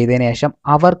ചൂസ് ചെയ്തതിന് ശേഷം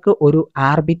അവർക്ക് ഒരു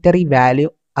ആർബിറ്ററി വാല്യൂ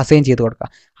അസൈൻ ചെയ്ത് കൊടുക്കുക.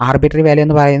 ആർബിറ്ററി വാല്യൂ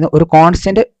എന്ന് പറയുന്നത് ഒരു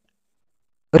കോൺസ്റ്റന്റ്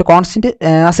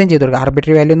അസൈൻ ചെയ്ത് കൊടുക്കുക.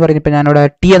 ആർബിറ്ററി വാല്യൂ എന്ന് പറയുന്നത് ഇപ്പോൾ ഞാനിവിടെ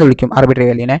ടി എന്ന് വിളിക്കും. ആർബിറ്ററി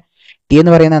വാല്യൂനെ ടി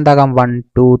എന്ന് പറയുന്നത് എന്താകാം, 1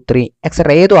 2 3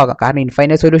 എക്സെട്ര ഏതും ആകാം, കാരണം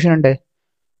ഇൻഫൈനൈറ്റ് സൊല്യൂഷൻ ഉണ്ട്.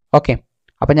 ഓക്കെ,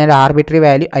 അപ്പോൾ ഞാൻ ആർബിറ്ററി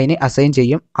വാല്യൂ അതിന് അസൈൻ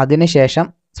ചെയ്യും. അതിനുശേഷം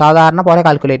സാധാരണ പോലെ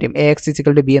കാൽക്കുലേറ്റ് ചെയ്യും.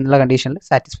 AX=B എന്നുള്ള കണ്ടീഷനിൽ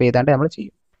സാറ്റിസ്ഫൈ ചെയ്താണ്ട് നമ്മൾ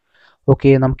ചെയ്യും. ഓക്കെ,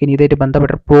 നമുക്ക് ഇനി ഇതായിട്ട്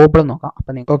ബന്ധപ്പെട്ട പ്രോബ്ലം നോക്കാം.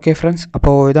 അപ്പോൾ ഓക്കെ ഫ്രണ്ട്സ്,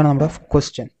 അപ്പോൾ ഇതാണ് നമ്മുടെ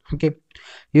question. Okay,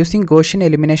 using Gaussian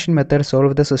elimination method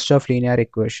solve the system of linear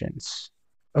equations.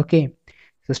 Okay,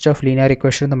 system of linear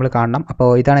equation നമ്മൾ കാണണം. അപ്പോൾ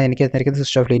ഇതാണ് എനിക്ക് തന്നിരിക്കുന്ന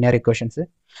സിസ്റ്റം ഓഫ് ലീനിയർ ഇക്വേഷൻസ്.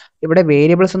 ഇവിടെ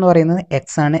വേരിയബിൾസ് എന്ന് പറയുന്നത്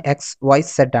എക്സ് ആണ്, XY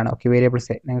Z ആണ്. ഓക്കെ,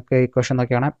 വേരിയബിൾസ് നിങ്ങൾക്ക് ഇക്വേഷൻ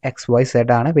നോക്കി കാണാം, XY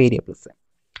Z ആണ് വേരിയബിൾസ്.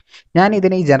 ഞാൻ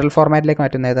ഇതിനെ ഈ ജനറൽ ഫോർമാറ്റിലേക്ക്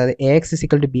മാറ്റുന്നത്, അതായത്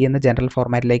AX=B എന്ന ജനറൽ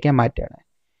ഫോർമാറ്റിലേക്ക് ഞാൻ മാറ്റുകയാണ്.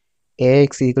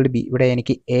 AX=B, ഇവിടെ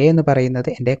എനിക്ക് A എന്ന് പറയുന്നത്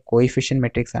എൻ്റെ കോയിഫിഷ്യൻ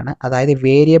മെട്രിക്സ് ആണ്, അതായത്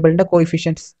വേരിയബിളിൻ്റെ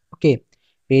കോയിഫിഷ്യൻസ്. ഓക്കെ,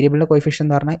 വേരിയബിളിൻ്റെ കോയിഫിഷ്യൻ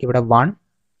എന്ന് പറഞ്ഞാൽ ഇവിടെ 1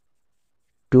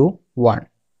 2 1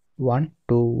 1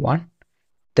 2 1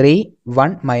 3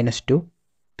 1 -2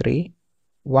 3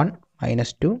 1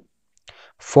 -2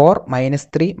 4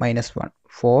 -3 -1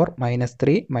 4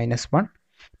 -3 -1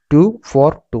 2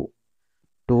 4 2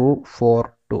 2 4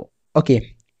 2. ഓക്കെ,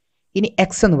 ഇനി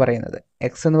എക്സ്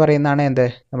എന്ന് പറയുന്നതാണ് എന്ത്,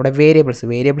 നമ്മുടെ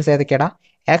വേരിയബിൾസ് ഏതൊക്കെയാടാ,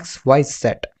 XY Z.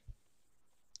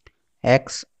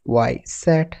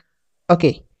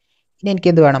 ഓക്കെ, ഇനി എനിക്ക്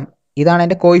എന്ത് വേണം, ഇതാണ്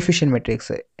എൻ്റെ കോയിഫിഷ്യൻ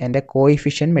മെട്രിക്സ്.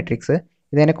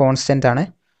 ഇതെൻ്റെ കോൺസ്റ്റൻ്റ് ആണ്.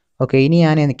 ഓക്കെ, ഇനി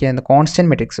എനിക്ക് കോൺസ്റ്റന്റ്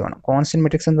മെട്രിക്സ് വേണം. കോൺസ്റ്റന്റ്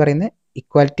മെട്രിക്സ് എന്ന് പറയുന്നത്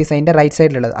ഇക്വാലിറ്റി സൈൻ്റെ റൈറ്റ്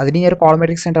സൈഡിലുള്ളത്. അതിന് ഞാൻ ഒരു കോളം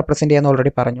മെട്രിക്സ് റെപ്രസെൻറ്റ് ചെയ്യാമെന്ന്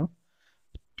ഓൾറെഡി പറഞ്ഞു.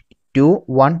 2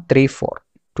 1 3 4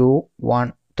 2 1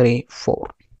 3 4.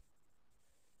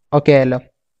 ഓക്കെ ആയല്ലോ.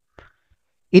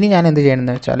 ഇനി ഞാൻ എന്ത്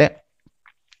ചെയ്യണമെന്ന് വെച്ചാൽ,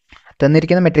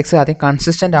 തന്നിരിക്കുന്ന മെട്രിക്സ് ആദ്യം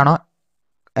കൺസിസ്റ്റൻ്റ് ആണോ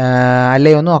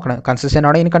അല്ലയോ എന്ന് നോക്കണം. കൺസിസ്റ്റൻ്റ്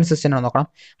ആണോ ഇൻകൺസിസ്റ്റൻ്റ് ആണോ നോക്കണം.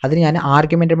 അതിന് ഞാൻ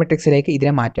ആർഗ്യുമെൻ്റ് മെട്രിക്സിലേക്ക്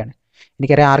ഇതിനെ മാറ്റാണ്.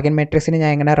 എനിക്കറിയാം ആർഗ്യുമെൻ്റ് മെട്രിക്സിനെ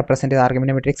ഞാൻ എങ്ങനെ റെപ്രസെൻറ്റ് ചെയ്ത്,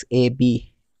 argument matrix AB.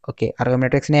 Okay, argument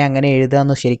മെട്രിക്സിനെ എങ്ങനെ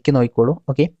എഴുതുകയെന്ന് ശരിക്കും നോക്കിക്കോളൂ.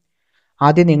 ഓക്കെ,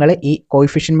 ആദ്യം നിങ്ങൾ ഈ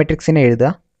കോയിഫിഷ്യൻ മെട്രിക്സിനെ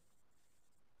എഴുതുക.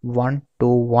 1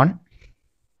 2 1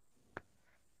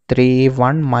 3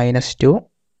 1 -2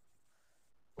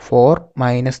 4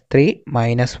 -3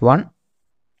 -1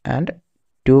 and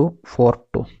 2 4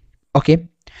 2. ഓക്കെ,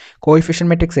 കോയിഫിഷ്യൻ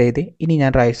മെട്രിക്സ് എഴുതി. ഇനി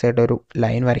ഞാൻ റൈറ്റ് സൈഡ് ഒരു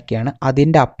ലൈൻ വരയ്ക്കുകയാണ്.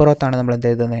 അതിൻ്റെ അപ്പുറത്താണ് നമ്മൾ എന്ത്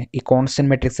എഴുതുന്നത്, ഈ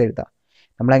കോൺസ്റ്റന്റ് മെട്രിക്സ് എഴുതുക.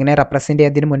 നമ്മളെങ്ങനെ റെപ്രസെൻറ്റ്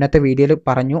ചെയ്യുന്നതിന് മുന്നത്തെ വീഡിയോയിൽ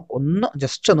പറഞ്ഞു,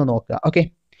 ജസ്റ്റ് ഒന്ന് നോക്കുക. ഓക്കെ,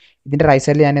 ഇതിൻ്റെ റൈറ്റ്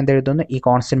സൈഡിൽ ഞാൻ എന്ത് എഴുതുന്നു, ഈ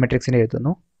കോൺസ്റ്റന്റ് മെട്രിക്സിനെ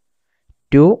എഴുതുന്നു.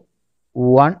 2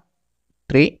 1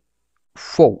 3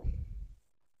 4.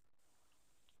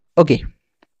 ഓക്കെ,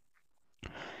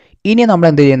 ഇനി നമ്മൾ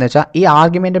എന്ത് ചെയ്യുന്നത് വെച്ചാൽ, ഈ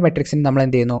ആർഗ്യുമെൻ്റ് മെട്രിക്സിന് നമ്മൾ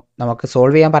എന്ത് ചെയ്യുന്നു, നമുക്ക്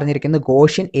സോൾവ് ചെയ്യാൻ പറഞ്ഞിരിക്കുന്നത്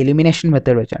ഗോഷ്യൻ എലിമിനേഷൻ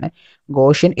മെത്തേഡ് വെച്ചാണ്.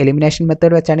 ഗോഷ്യൻ എലിമിനേഷൻ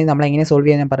മെത്തേഡ് വെച്ചാണെങ്കിൽ നമ്മൾ എങ്ങനെ സോൾവ്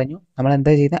ചെയ്യാൻ ഞാൻ പറഞ്ഞു. നമ്മൾ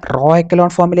എന്താ ചെയ്യുന്നത്, റോ എക്കലോൺ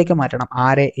ഫോമിലേക്ക് മാറ്റണം.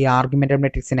 ഈ ആർഗ്യുമെൻ്റ്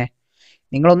മെട്രിക്സിനെ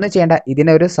നിങ്ങളൊന്നും ചെയ്യേണ്ട,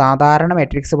 ഇതിനെ ഒരു സാധാരണ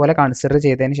മെട്രിക്സ് പോലെ കൺസിഡർ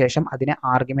ചെയ്തതിന് ശേഷം അതിനെ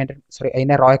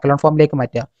അതിനെ റോ എക്കലോൺ ഫോമിലേക്ക്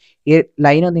മാറ്റുക. ഈ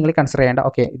ലൈനൊന്നും നിങ്ങൾ കൺസിഡർ ചെയ്യേണ്ട.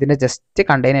 ഓക്കെ, ഇതിനെ ജസ്റ്റ്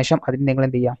കണ്ടതിന് ശേഷം അതിന് നിങ്ങൾ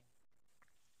എന്ത് ചെയ്യുക,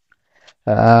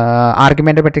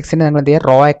 ആർഗ്യുമെൻ്റ് മെട്രിക്സിനെ നിങ്ങൾ എന്ത് ചെയ്യുക,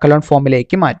 റോ എക്കലോൺ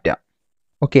ഫോമിലേക്ക് മാറ്റുക.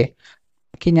 ഓക്കെ,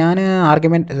 ഞാൻ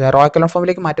റോ എക്കലോൺ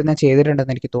ഫോമിലേക്ക് മാറ്റുന്ന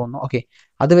ചെയ്തിട്ടുണ്ടെന്ന് എനിക്ക് തോന്നുന്നു. ഓക്കെ,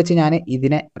 അത് വെച്ച് ഞാൻ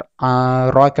ഇതിനെ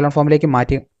റോ എക്കലോൺ ഫോമിലേക്ക്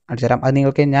മാറ്റി കാണിച്ചു തരാം. അത്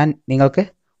നിങ്ങൾക്ക്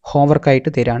ഹോംവർക്കായിട്ട്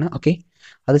തരാണ്. ഓക്കെ,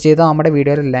 അത് ചെയ്താൽ നമ്മുടെ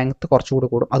വീഡിയോയുടെ ലെങ്ത്ത് കുറച്ചുകൂടി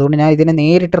കൂടും. അതുകൊണ്ട് ഞാൻ ഇതിനെ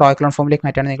നേരിട്ട് റോ എക്കലോൺ ഫോമിലേക്ക്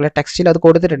മാറ്റാണ്. നിങ്ങളുടെ ടെക്സ്റ്റിൽ അത്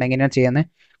കൊടുത്തിട്ടുണ്ട് എങ്ങനെയാണ് ചെയ്യുന്നത്,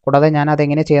 കൂടാതെ ഞാൻ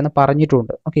അതെങ്ങനെ ചെയ്യുന്നത്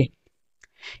പറഞ്ഞിട്ടുണ്ട്. ഓക്കെ,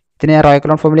 ഇതിനെ റോ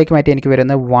എക്കലോൺ ഫോമിലേക്ക് മാറ്റി എനിക്ക്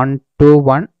വരുന്നത് 1 2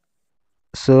 1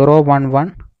 0 1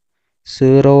 1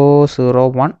 0 0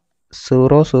 1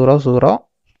 0 0 0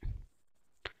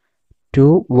 2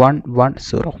 1 1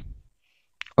 0.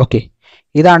 ഓക്കെ,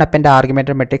 ഇതാണ് ഇപ്പം എൻ്റെ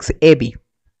ആർഗ്യുമെൻ്റ് മെട്രിക്സ് AB.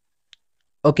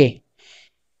 ഓക്കെ,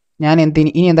 ഞാൻ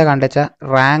ഇനി എന്താ കണ്ടെച്ചാൽ,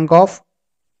 rank of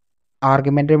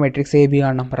argument matrix A B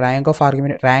കാണണം. റാങ്ക് ഓഫ്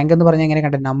ആർഗ്യുമെന്റ്, റാങ്ക് എന്ന് പറഞ്ഞാൽ എങ്ങനെ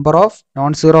കണ്ടത്, number of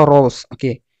non zero rose.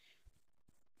 Okay,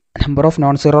 number of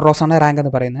non zero rose ആണ് റാങ്ക്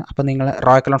എന്ന് പറയുന്നത്. അപ്പോൾ നിങ്ങൾ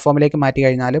റോ എക്കലോൺ ഫോമിലേക്ക് മാറ്റി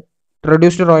കഴിഞ്ഞാലും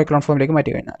റെഡ്യൂസ്ഡ് റോ എക്കലോൺ ഫോമിലേക്ക്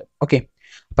മാറ്റി കഴിഞ്ഞാലും ഓക്കെ.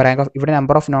 അപ്പോൾ റാങ്ക് ഓഫ്, ഇവിടെ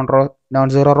number of non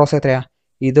zero rose എത്രയാണ്,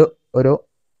 ഇത് ഒരു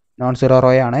നോൺ സീറോ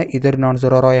റോ ആണ്, ഇതൊരു നോൺ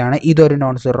സീറോ റോ ആണ്, ഇതൊരു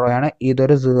നോൺ സീറോ റോ ആണ്,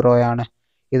 ഇതൊരു സീറോ ആണ്,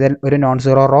 ഇത് ഒരു നോൺ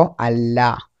സീറോ റോ അല്ല.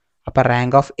 അപ്പോൾ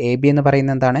റാങ്ക് ഓഫ് എ ബി എന്ന്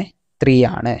പറയുന്നത് എന്താണ്, 3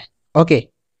 ആണ്. ഓക്കെ,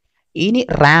 ഇനി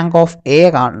റാങ്ക് ഓഫ് എ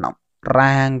കാണണം.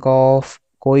 Rank of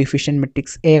coefficient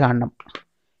matrix A കാണണം.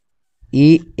 ഈ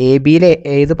എ ബിയിലെ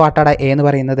ഏത് പാട്ടാടാ എ എന്ന്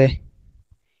പറയുന്നത്,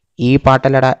 ഈ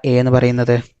പാട്ടല്ലടാ എ എന്ന്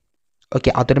പറയുന്നത്. ഓക്കെ,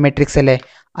 അതൊരു മെട്രിക്സ് അല്ലേ,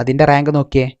 അതിൻ്റെ റാങ്ക്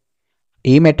നോക്കിയേ.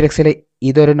 ഈ മെട്രിക്സിൽ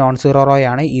ഇതൊരു നോൺ സീറോ റോ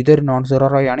ആണ്, ഇതൊരു നോൺ സീറോ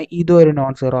റോ ആണ്, ഇതൊരു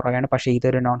നോൺ സീറോ റോ ആണ്, പക്ഷേ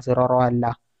ഇതൊരു നോൺ സീറോ റോ അല്ല.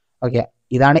 ഓക്കെ,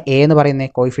 ഇതാണ് എ എന്ന്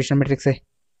പറയുന്നത് കോയിഫിഷ്യൻ മെട്രിക്സ്,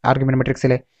 ആർഗ്യുമെന്റ്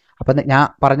മെട്രിക്സിൽ. അപ്പം ഞാൻ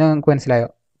പറഞ്ഞത് നിങ്ങൾക്ക് മനസ്സിലായോ,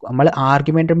 നമ്മൾ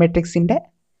ആർഗ്യുമെന്റ് മെട്രിക്സിൻ്റെ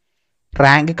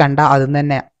റാങ്ക് കണ്ട അതിൽ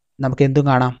തന്നെ നമുക്ക് എന്തും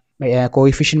കാണാം,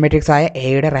 കോയിഫിഷ്യൻ മെട്രിക്സ് ആയ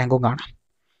എയുടെ റാങ്കും കാണാം.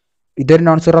 ഇതൊരു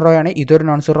നോൺ സീറോ റോ ആണ്, ഇതൊരു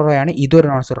നോൺ സീറോ റോ ആണ്, ഇതൊരു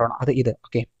നോൺ സീറോ ആണ്, അത് ഇത്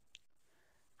ഓക്കെ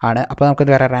ആണ്. അപ്പോൾ നമുക്ക്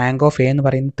എന്താ പറയുക, റാങ്ക് ഓഫ് എ എന്ന്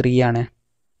പറയുന്നത് 3 ആണ്.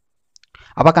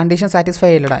 അപ്പോൾ കണ്ടീഷൻ സാറ്റിസ്ഫൈ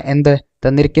ചെയ്യില്ലടാ. എന്ത്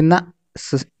തന്നിരിക്കുന്ന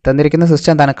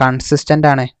സിസ്റ്റം എന്താണ്, കൺസിസ്റ്റൻ്റ്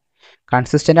ആണ്.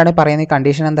 കൺസിസ്റ്റൻ്റ് ആണ് പറയുന്ന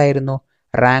കണ്ടീഷൻ എന്തായിരുന്നു,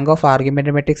 rank of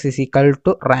argument matrix is equal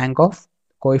to rank of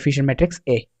coefficient matrix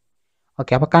A.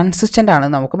 Okay, അപ്പോൾ കൺസിസ്റ്റൻ്റ് ആണ്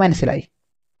നമുക്ക് മനസ്സിലായി.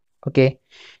 ഓക്കെ,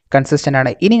 കൺസിസ്റ്റൻ്റ് ആണ്.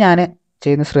 ഇനി ഞാൻ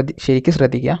ചെയ്യുന്ന ശരിക്കും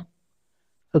ശ്രദ്ധിക്കുക.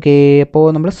 ഓക്കെ, അപ്പോൾ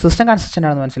നമ്മൾ സിസ്റ്റം കൺസിസ്റ്റൻ്റ്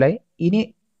ആണെന്ന് മനസ്സിലായി. ഇനി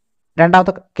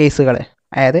രണ്ടാമത്തെ കേസുകൾ,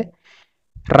 അതായത്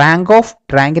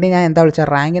റാങ്കിനെ ഞാൻ എന്താ വിളിച്ചാൽ,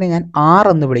 റാങ്കിനെ ഞാൻ ആർ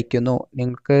എന്ന് വിളിക്കുന്നു.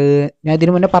 നിങ്ങൾക്ക് ഞാൻ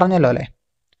ഇതിനു മുന്നേ പറഞ്ഞല്ലോ അല്ലേ,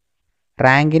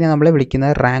 റാങ്കിനെ നമ്മൾ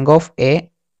വിളിക്കുന്നത് rank of A,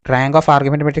 rank of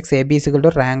argument matrix A B is equal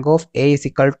to rank of A is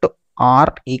equal to R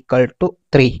equal to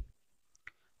 3.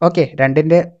 Okay,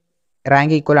 രണ്ടിൻ്റെ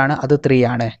റാങ്ക് ഈക്വൽ ആണ്, അത് 3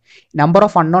 ആണ്. Number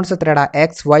of unknowns എത്രയടാ,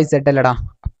 X Y Z അല്ലടാ.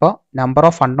 അപ്പോൾ നമ്പർ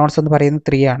ഓഫ് അൺനോൺസ് എന്ന് പറയുന്നത്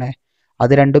 3 ആണ്,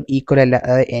 അത് രണ്ടും ഈക്വൽ അല്ല,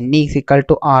 അതായത് N is equal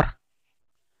to R.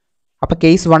 അപ്പോൾ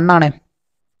കേസ് 1 ആണ്.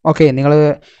 ഓക്കെ, നിങ്ങൾ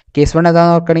കേസ് 1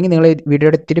 ഏതാണെന്ന് നോക്കുകയാണെങ്കിൽ നിങ്ങൾ വീഡിയോ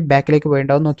എടുത്തിട്ട് ബാക്കിലേക്ക്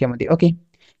പോയിണ്ടാവും, നോക്കിയാൽ മതി. ഓക്കെ,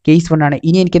 കേസ് 1 ആണ്.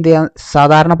 ഇനി എനിക്ക് എന്ത് ചെയ്യാം,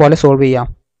 സാധാരണ പോലെ സോൾവ് ചെയ്യാം.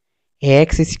 A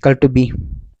X is equal to B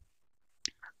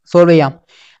solve ചെയ്യാം.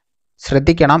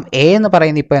 ശ്രദ്ധിക്കണം, എ എന്ന്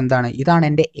പറയുന്നത് ഇപ്പോൾ എന്താണ്, ഇതാണ്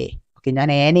എൻ്റെ എ. ഓക്കെ, ഞാൻ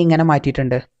എനെ ഇങ്ങനെ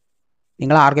മാറ്റിയിട്ടുണ്ട്.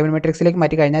 നിങ്ങൾ ആർഗ്യുമെന്റ് മെട്രിക്സിലേക്ക്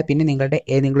മാറ്റി കഴിഞ്ഞാൽ പിന്നെ നിങ്ങളുടെ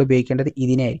എ നിങ്ങൾ ഉപയോഗിക്കേണ്ടത്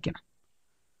ഇതിനെ ആയിരിക്കണം.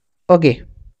 ഓക്കെ,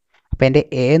 അപ്പോൾ എൻ്റെ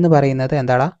എ എന്ന് പറയുന്നത്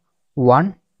എന്താടാ, 1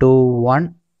 2 1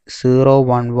 0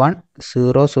 1 1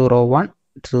 0 0 1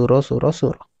 0 0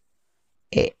 0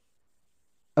 എ.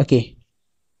 ഓക്കെ,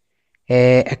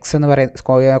 എക്സ് എന്ന്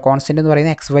പറയുന്നത് കോൺസ്റ്റന്റ് എന്ന്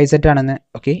പറയുന്നത് എക്സ് വൈ സെഡ് ആണെന്ന്.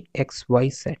 Okay, X Y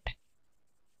Z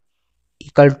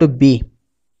equal to B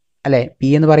അല്ലേ. ബി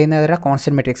എന്ന് പറയുന്നത്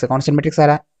കോൺസ്റ്റന്റ് മെട്രിക്സ്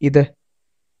ആരാ, ഇത്.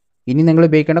 ഇനി നിങ്ങൾ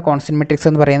ഉപയോഗിക്കേണ്ട കോൺസ്റ്റന്റ് മെട്രിക്സ്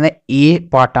എന്ന് പറയുന്നത് ഈ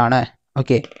പാർട്ടാണ്.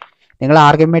 ഓക്കെ, നിങ്ങൾ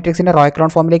ആർഗ്യുമെന്റ് മെട്രിക്സിന്റെ റോ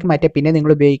എക്കലോൺ ഫോമിലേക്ക് മാറ്റിയാൽ പിന്നെ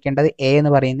നിങ്ങൾ ഉപയോഗിക്കേണ്ടത് എ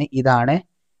എന്ന് പറയുന്നത് ഇതാണ്,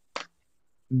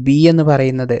 ബി എന്ന്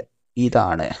പറയുന്നത്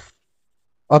ഇതാണ്.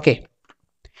 ഓക്കെ,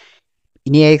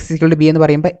 ഇനി A X equal to B എന്ന്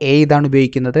പറയുമ്പോൾ എ ഇതാണ്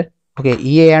ഉപയോഗിക്കുന്നത്. ഓക്കെ,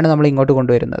 ഈ എ ആണ് നമ്മൾ ഇങ്ങോട്ട്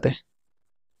കൊണ്ടുവരുന്നത്,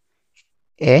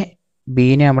 എ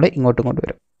ബിനെ നമ്മൾ ഇങ്ങോട്ട്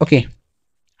കൊണ്ടുവരും. ഓക്കെ,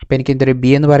 അപ്പോൾ എനിക്ക് എന്തൊരു ബി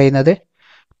എന്ന് പറയുന്നത്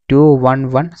 2 1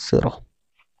 1 0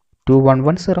 2 1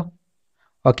 1 0.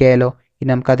 ഓക്കെ ആയാലോ. ഇനി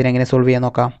നമുക്ക് അതിനെങ്ങനെ സോൾവ് ചെയ്യാൻ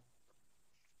നോക്കാം.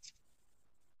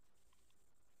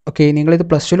 ഓക്കെ, നിങ്ങളിത്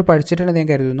 +2 പഠിച്ചിട്ടുണ്ടെന്ന് ഞാൻ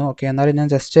കരുതുന്നു. ഓക്കെ, എന്നാലും ഞാൻ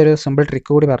ജസ്റ്റ് ഒരു സിമ്പിൾ ട്രിക്ക്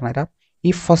കൂടി പറഞ്ഞുതരാം.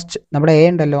 ഈ ഫസ്റ്റ് നമ്മുടെ എ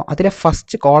ഉണ്ടല്ലോ, അതിലെ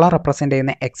ഫസ്റ്റ് കോളം റെപ്രസെൻറ്റ്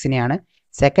ചെയ്യുന്ന എക്സിനെയാണ്,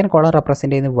 സെക്കൻഡ് കോളം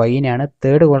റെപ്രസെൻറ്റ് ചെയ്യുന്ന വൈനെയാണ്,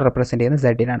 തേർഡ് കോളം റെപ്രസെൻറ്റ് ചെയ്യുന്ന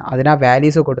സെഡിനാണ്. അതിനാ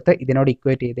വാല്യൂസ് കൊടുത്ത് ഇതിനോട്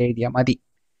ഇക്വേറ്റ് ചെയ്ത് എഴുതിയാൽ മതി.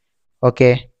 ഓക്കെ,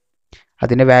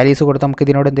 അതിൻ്റെ വാല്യൂസ് കൊടുത്ത് നമുക്ക്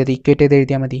ഇതിനോട് എന്ത് ചെയ്ത് ഇക്വേറ്റ് ചെയ്ത്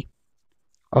എഴുതിയാൽ മതി.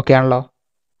 ഓക്കെ ആണല്ലോ.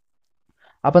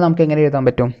 അപ്പോൾ നമുക്ക് എങ്ങനെ എഴുതാൻ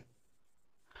പറ്റും,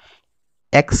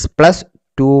 X plus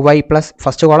 2y plus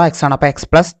first column X ആണ്, അപ്പോൾ X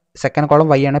plus second column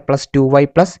Y ആണ്, plus 2y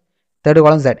plus third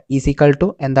column Z is equal to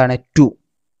എന്താണ് 2.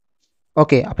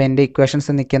 ഓക്കെ, അപ്പോൾ എൻ്റെ ഇക്വേഷൻസ്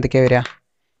എനിക്ക് എന്തൊക്കെയാണ് വരിക,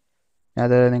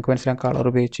 അത് നിങ്ങൾക്ക് മനസ്സിലാക്കാൻ കളർ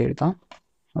ഉപയോഗിച്ച് എഴുതാം.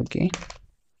 Okay,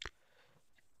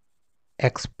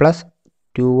 X plus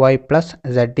 2y plus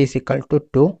Z is equal to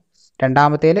 2.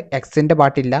 രണ്ടാമത്തേൽ എക്സിൻ്റെ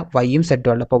പാട്ടില്ല, വൈയും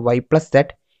സെഡും ഉള്ളു, അപ്പോൾ Y plus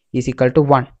Z is equal to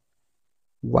 1.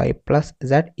 Y plus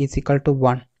Z is equal to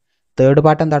 1. Third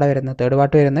part എന്താണ് വരുന്നത്, തേർഡ്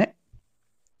പാർട്ട് വരുന്നത്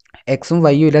എക്സും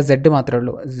വൈയും ഇല്ല, സെഡ് മാത്രമേ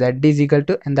ഉള്ളൂ. സെഡ് ഈസ് ഈക്വൽ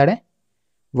ടു എന്താണ്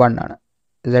 1 ആണ്,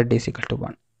 Z is equal to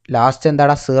 1. Last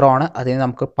എന്താണ് 0 ആണ്, അതിന്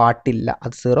നമുക്ക് പാർട്ടില്ല,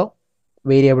 അത് 0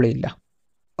 വേരിയബിൾ ഇല്ല.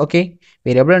 ഓക്കെ,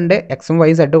 വേരിയബിൾ ഉണ്ട്, എക്സും വൈ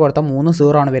സെഡ് കൊടുത്താൽ 3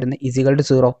 0 ആണ് വരുന്നത്, ഈസ് ഈക്വൽ ടു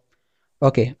 0.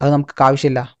 ഓക്കെ, അത് നമുക്ക്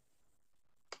ആവശ്യമില്ല.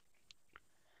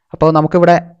 അപ്പോൾ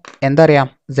നമുക്കിവിടെ എന്താ അറിയാം,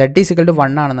 സെഡ് ഈസ് ഈക്വൽ ടു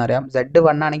 1 ആണെന്ന് അറിയാം. സെഡ്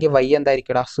 1 ആണെങ്കിൽ വൈ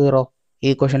എന്തായിരിക്കും 0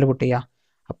 ഈ ക്വസ്റ്റനിൽ പുട്ട് ചെയ്യുക.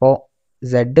 അപ്പോൾ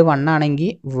സെഡ് 1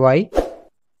 ആണെങ്കിൽ വൈ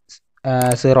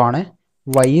 0 ആണ്,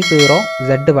 വൈ 0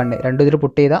 സെഡ് 1 രണ്ടും ഇതിൽ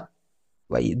പുട്ട് ചെയ്താൽ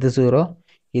വൈ ഇത് 0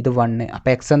 ഇത് 1.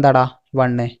 അപ്പോൾ എക്സ് എന്താടാ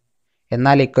 1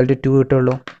 എന്നാൽ ഈക്വൽ ടു 2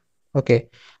 കിട്ടുള്ളൂ. ഓക്കെ,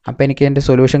 അപ്പോൾ എനിക്ക് എൻ്റെ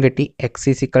സൊല്യൂഷൻ കിട്ടി. X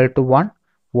is equal to 1,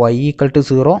 Y equal to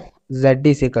 0, Z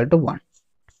is equal to 1.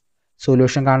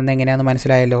 Solution കാണുന്നത് എങ്ങനെയാണെന്ന്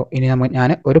മനസ്സിലായല്ലോ. ഇനി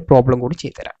ഞാൻ ഒരു പ്രോബ്ലം കൂടി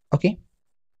ചെയ്തുതരാം. ഓക്കെ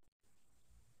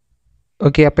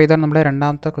ഓക്കെ അപ്പോൾ ഇതാണ് നമ്മുടെ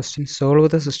രണ്ടാമത്തെ question. Solve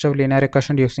the system of linear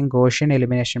equation using Gaussian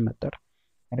elimination method.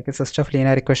 എനിക്ക് സിസ്റ്റം ഓഫ്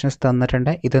ലീനിയർ ഇക്വേഷൻസ്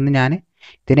തന്നിട്ടുണ്ട്.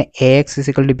 ഇതിനെ A X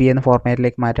is equal to B എന്ന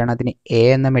ഫോർമാറ്റിലേക്ക് മാറ്റാണ്. അതിന് എ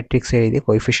എന്ന മെട്രിക്സ് എഴുതി,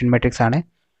 കോയിഫിഷ്യൻ മെട്രിക്സ് ആണ്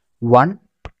 1,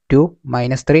 2,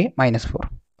 -3, -4.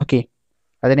 ഓക്കെ,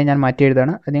 അതിനെ ഞാൻ മാറ്റി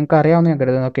എഴുതാണ്. അത് നിങ്ങൾക്ക് അറിയാവുന്ന ഞാൻ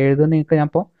കരുതുന്നു. ഓക്കെ, എഴുതുന്നത് നിങ്ങൾക്ക് ഞാൻ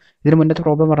ഇപ്പോൾ ഇതിന് മുന്നത്തെ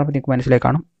പ്രോബ്ലം പറഞ്ഞപ്പോൾ നിങ്ങൾക്ക് മനസ്സിലായി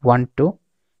കാണും. 1, 2,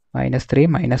 -3,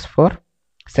 -4,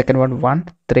 second one 1,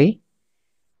 3,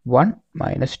 1,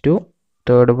 -2,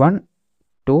 third one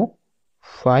 2,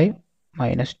 5,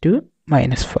 -2,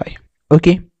 -5.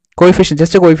 Okay,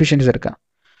 just coefficients എടുക്കാം.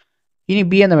 ഇനി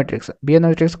ബി എന്ന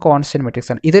മെട്രിക്സ് കോൺസ്റ്റന്റ്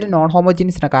മെട്രിക്സ് ആണ്. ഇതൊരു നോൺ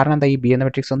ഹോമോജീനിയസ് ആണ്. കാരണം എന്താ, ഈ ബി എന്ന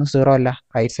മെട്രിക്സ് ഒന്നും 0 അല്ല.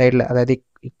 റൈറ്റ് സൈഡിൽ, അതായത്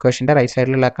ഇക്വേഷൻ്റെ റൈറ്റ്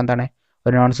സൈഡിലുള്ള എന്താണ്,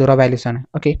 ഒരു നോൺ സീറോ വാല്യൂസ് ആണ്.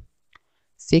 Okay,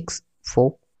 6, 4,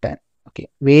 10. Okay,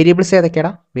 variables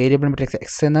ഏതൊക്കെയാടാ? Variable matrix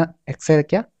X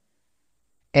ഏതൊക്കെയാ?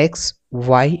 X,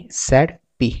 Y, Z,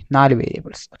 P. 4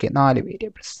 variables. Okay, 4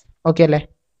 variables. Okay അല്ലേ?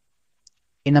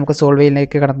 ഇനി നമുക്ക് സോൾവ്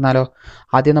ചെയ്യുന്നതിലേക്ക് കടന്നാലോ.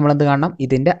 ആദ്യം നമ്മൾ എന്ത് കാണണം?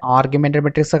 ഇതിൻ്റെ ആർഗ്യുമെൻ്ററി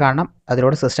മെട്രിക്സ് കാണണം.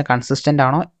 അതിലൂടെ സിസ്റ്റം കൺസിസ്റ്റൻ്റ്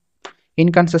ആണോ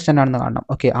ഇൻകൺസിസ്റ്റൻ്റ് ആണെന്ന് കാണണം.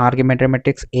 ഓക്കെ, ആർഗ്യുമെൻ്ററി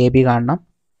മെട്രിക്സ് എ ബി കാണണം.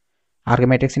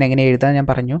 ആർഗ്യുമെട്രിക്സിന് എങ്ങനെ എഴുതാൻ ഞാൻ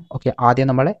പറഞ്ഞു. ഓക്കെ, ആദ്യം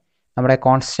നമ്മുടെ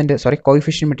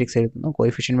കോയിഫിഷ്യൻ മെട്രിക്സ് എഴുതുന്നു.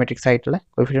 കോയിഫിഷ്യൻ മെട്രിക്സ്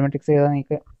എഴുതാൻ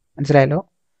നിങ്ങൾക്ക് മനസ്സിലായല്ലോ.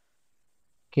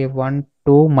 ഓക്കെ, 1,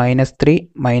 2, -3,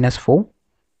 -4,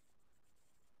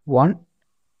 1,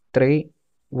 3,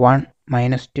 1,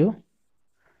 -2,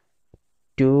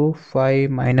 2, 5,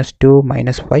 -2,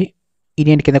 -5. ഇനി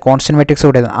എനിക്ക് കോൺസ്റ്റന്റ് മെട്രിക്സ്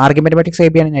കൂടെ ആർഗ്യുമെന്റ് മെട്രിക്സ് എ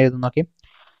ബി ആണ് ഞാൻ എഴുതുന്നത്. ഓക്കെ,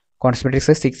 കോൺസ്റ്റന്റ്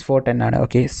മെട്രിക്സ് 6, 4, 10 ആണ്.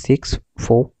 ഓക്കെ, 6,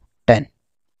 4, 10.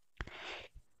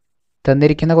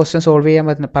 തന്നിരിക്കുന്ന ക്വസ്റ്റ്യൻ സോൾവ് ചെയ്യാൻ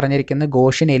പറഞ്ഞിരിക്കുന്നത്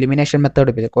ഗോഷ്യൻ എലിമിനേഷൻ മെത്തേഡ്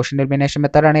ഉപയോഗിച്ച്. ഗോഷ്യൻ എലിമിനേഷൻ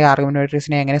മെത്തേഡാണ് ഈ ആർഗ്യുമെന്റ്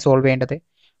മെട്രിക്സിനെ എങ്ങനെ സോൾവ് ചെയ്യേണ്ടത്?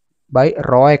 ബൈ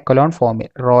റോ എക്കലോൺ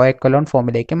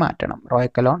ഫോമിലേക്ക് മാറ്റണം. റോ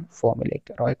എക്കലോൺ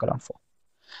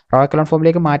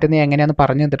ഫോമിലേക്ക് മാറ്റുന്നത് എങ്ങനെയാണെന്ന്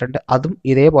പറഞ്ഞു തന്നിട്ടുണ്ട്. അതും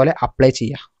ഇതേപോലെ അപ്ലൈ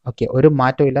ചെയ്യാം. ഓക്കെ, ഒരു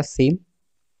മാറ്റവും ഇല്ല, സെയിം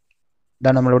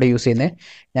ഇതാണ് നമ്മളിവിടെ യൂസ് ചെയ്യുന്നത്.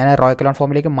 ഞാൻ റോ എക്കലോൺ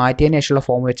ഫോമിലേക്ക് മാറ്റിയതിന് ശേഷമുള്ള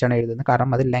ഫോം വെച്ചാണ് എഴുതുന്നത്,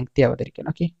 കാരണം അത് ലെങ്തി ആവാതിരിക്കണം.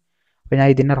 ഓക്കെ, അപ്പോൾ ഞാൻ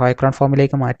ഇതിനെ റോ എക്കലോൺ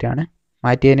ഫോമിലേക്ക്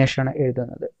മാറ്റിയതിന് ശേഷമാണ്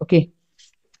എഴുതുന്നത്. ഓക്കെ,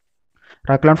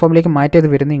 റോ എക്കലോൺ ഫോമിലേക്ക് മാറ്റിയത്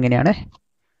വരുന്നത് ഇങ്ങനെയാണ്: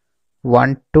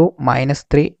 1, 2,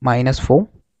 -3, -4,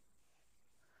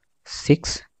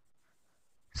 6,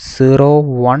 0,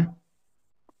 1,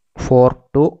 4,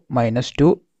 2, -2,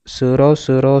 0,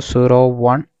 0, 0,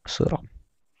 1, 0.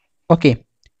 ഓക്കെ,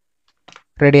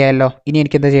 റെഡി ആയല്ലോ. ഇനി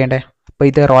എനിക്ക് എന്താ ചെയ്യേണ്ടത്? അപ്പോൾ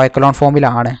ഇത് റോ എക്കലോൺ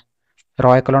ഫോമിലാണ്.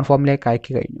 റോ എക്കലോൺ ഫോമിലേക്ക്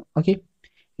അയക്കി കഴിഞ്ഞു. ഓക്കെ,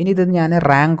 ഇനി ഇത് ഞാൻ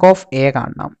റാങ്ക് ഓഫ് എ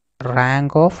കാണണം.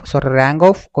 Rank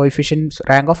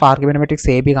of argument matrix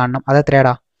A B കാണണം. അത്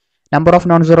എത്രയാടാ? Number of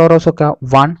non zero rose ഒക്കെ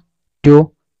 1, 2,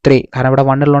 3. കാരണം ഇവിടെ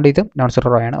 1 ഉള്ളതുകൊണ്ട് ഇത് നോൺ സീറോ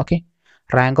റോ ആണ്. Okay,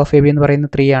 rank of A B എന്ന്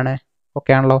പറയുന്നത് 3 ആണ്.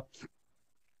 ഓക്കെ ആണല്ലോ.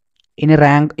 ഇനി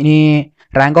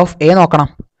റാങ്ക് ഓഫ് എ നോക്കണം.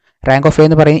 റാങ്ക് ഓഫ് എ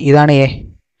എന്ന് പറയുന്നത് ഇതാണ് എ.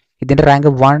 ഇതിൻ്റെ rank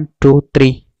 1, 2,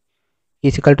 3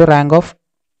 is equal to rank of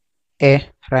A.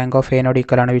 Rank of എനോട്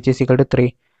equal ആണ്, വിച്ച് ഈസിക്കൽ ടു 3.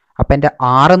 അപ്പം എൻ്റെ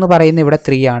ആർ എന്ന് പറയുന്നത് ഇവിടെ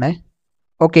 3 ആണ്.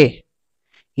 ഓക്കെ,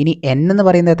 ഇനി എൻ എന്ന്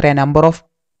പറയുന്നത് എത്രയാണ്? Number of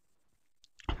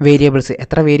variables.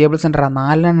 എത്ര വേരിയബിൾസ് ഉണ്ടാ?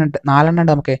 4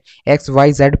 ഉണ്ട് നമുക്ക്. X, Y,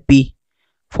 Z, P.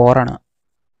 4 ആണ്.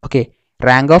 Okay,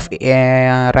 rank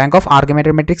of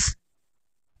ആർഗ്യുമെന്ററി matrix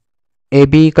A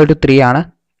B equal to 3 ആണ്,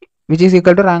 which is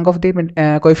equal to rank of the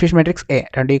coefficient matrix A.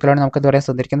 2 equal ആണ്. നമുക്ക് എന്താ പറയാം?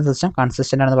 തന്നിരിക്കുന്ന സിസ്റ്റം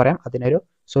കൺസിസ്റ്റന്റ് ആണെന്ന് പറയാം. അതിനൊരു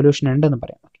സൊല്യൂഷൻ ഉണ്ടെന്ന്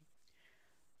പറയാം.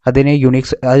 അതിന്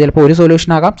യുണീക്സ്, അത് ചിലപ്പോൾ ഒരു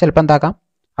സൊല്യൂഷൻ ആകാം, ചിലപ്പോൾ എന്താകാം,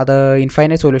 അത്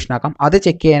ഇൻഫൈനൈറ്റ് സൊല്യൂഷൻ ആക്കാം. അത്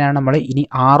ചെക്ക് ചെയ്യാനാണ് നമ്മൾ ഇനി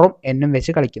ആറും എന്നും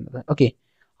വെച്ച് കളിക്കുന്നത്. ഓക്കെ,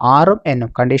 ആറും എന്നും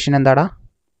കണ്ടീഷൻ എന്താടാ?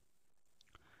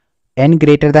 n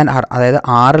ഗ്രേറ്റർ ദാൻ ആർ, അതായത്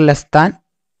are less than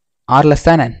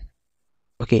n.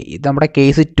 Okay, ഇത് നമ്മുടെ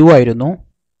കേസ് 2 ആയിരുന്നു.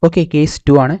 ഓക്കെ, കേസ്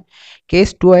 2 ആണ്.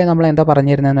 കേസ് 2 ആയി നമ്മൾ എന്താ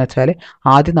പറഞ്ഞിരുന്നതെന്ന് വെച്ചാൽ,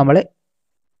 ആദ്യം നമ്മൾ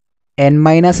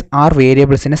n-r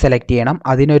വേരിയബിൾസിനെ സെലക്ട് ചെയ്യണം.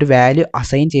 അതിനൊരു വാല്യൂ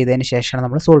അസൈൻ ചെയ്തതിന് ശേഷമാണ്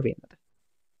നമ്മൾ സോൾവ് ചെയ്യുന്നത്.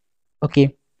 ഓക്കെ,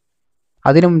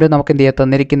 അതിനു മുമ്പ് നമുക്ക് എന്ത് ചെയ്യാം?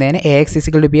 തന്നിരിക്കുന്നതിന് A X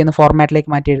is equal to B എന്ന ഫോർമാറ്റിലേക്ക്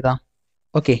മാറ്റി എഴുതാം.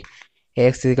 Okay, A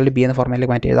X is equal to B എന്ന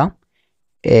ഫോർമാറ്റിലേക്ക് മാറ്റി എഴുതാം.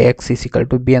 A X is equal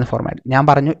to B എന്ന ഫോർമാറ്റ് ഞാൻ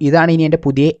പറഞ്ഞു. ഇതാണ് ഇനി എൻ്റെ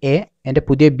പുതിയ എ, എൻ്റെ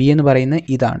പുതിയ ബി എന്ന്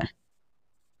പറയുന്നത് ഇതാണ്.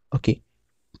 ഓക്കെ,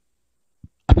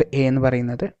 അപ്പോൾ എ എന്ന്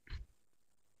പറയുന്നത്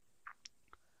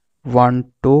 1,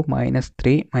 2,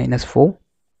 -3, -4,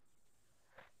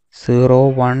 0,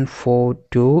 1, 4,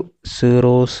 2,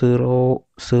 0, 0,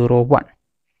 0, 1.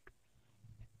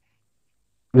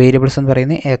 വേരിയബിൾസ് എന്ന്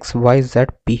പറയുന്നത് X, Y,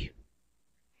 Z, P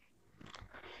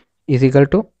is equal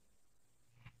to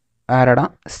ആരടാ?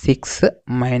 6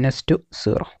 - 2,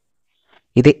 0.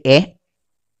 ഇത് എ,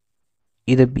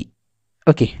 ഇത് ബി.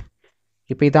 ഓക്കെ,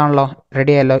 ഇപ്പോൾ ഇതാണല്ലോ,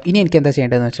 റെഡി ആയല്ലോ. ഇനി എനിക്ക് എന്താ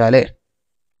ചെയ്യേണ്ടതെന്ന് വെച്ചാൽ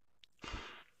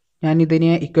ഞാൻ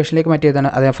ഇതിനെ ഇക്വേഷനിലേക്ക് മാറ്റി എഴുതാണ്.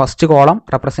 അതായത് ഫസ്റ്റ് കോളം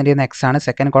റെപ്രസെൻറ്റ് ചെയ്യുന്ന എക്സ് ആണ്,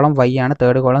 സെക്കൻഡ് കോളം വൈ ആണ്,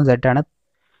 തേർഡ് കോളം സെഡ് ആണ്,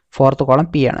 ഫോർത്ത് കോളം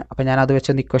പി ആണ്. അപ്പോൾ ഞാൻ അത്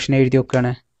വെച്ചൊന്ന് ഇക്വേഷൻ എഴുതി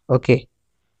വെക്കുകയാണ്. ഓക്കെ,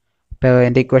 ഇപ്പോൾ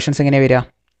എൻ്റെ ഇക്വേഷൻസ് എങ്ങനെയാണ് വരിക?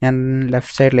 ഞാൻ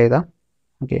ലെഫ്റ്റ് സൈഡിൽ എഴുതാം.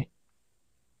 ഓക്കെ,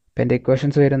 ഇപ്പോൾ എൻ്റെ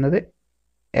ഇക്വേഷൻസ് വരുന്നത്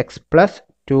X plus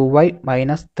 2y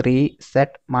minus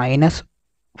 3z minus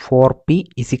 4p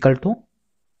is equal to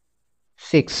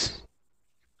 6.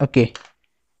 Okay,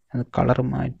 അത് കളർ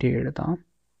മാറ്റി എഴുതാം.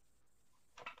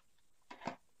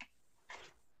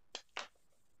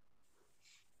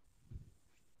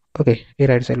 ഓക്കെ, ഈ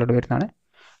റൈറ്റ് സൈഡിലോട്ട് വരുന്നതാണ്.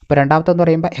 അപ്പോൾ രണ്ടാമത്തെ എന്ന്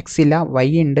പറയുമ്പോൾ എക്സ് ഇല്ല, വൈ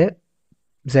ഉണ്ട്,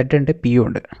 സെഡ് ഉണ്ട്, പി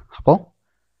ഉണ്ട്. അപ്പോൾ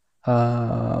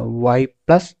Y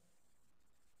plus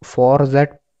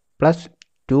 4z plus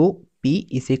 2p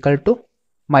is equal to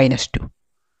 -2.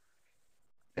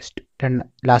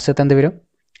 ലാസ്റ്റത്തെ എന്ത് വരും?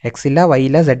 എക്സ് ഇല്ല, വൈ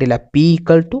ഇല്ല, സെഡ് ഇല്ല, P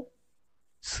equal to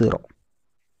 0.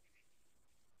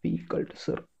 P equal to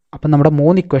 0. അപ്പം നമ്മുടെ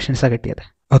 3 ഇക്വേഷൻസാണ് കിട്ടിയത്.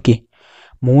 ഓക്കെ,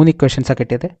 3 ഇക്വേഷൻസാണ്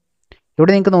കിട്ടിയത്.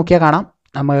 ഇവിടെ നിങ്ങൾക്ക് നോക്കിയാൽ കാണാം,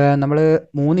 നമ്മൾ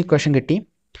 3 ഇക്വേഷൻ കിട്ടി.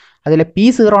 അതിൽ പി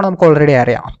 0 ആണ്, നമുക്ക് ഓൾറെഡി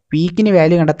അറിയാം. പിക്കിന്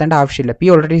വാല്യൂ കണ്ടെത്തേണ്ട ആവശ്യമില്ല, പി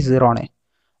ഓൾറെഡി 0 ആണ്.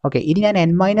 ഓക്കെ, ഇനി ഞാൻ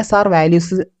n-r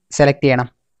വാല്യൂസ് സെലക്ട് ചെയ്യണം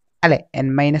അല്ലേ?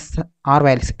 n-r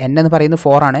വാല്യൂസ്, n എന്ന് പറയുന്നത്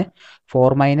 4 ആണ്,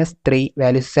 4 - 3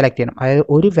 വാല്യൂസ് സെലക്ട് ചെയ്യണം. അതായത്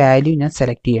ഒരു വാല്യൂ ഞാൻ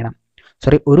സെലക്ട് ചെയ്യണം,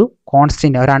 സോറി ഒരു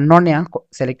കോൺസ്റ്റൻറ്റ്, ഒരു അൺനോൺ ഞാൻ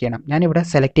സെലക്ട് ചെയ്യണം. ഞാനിവിടെ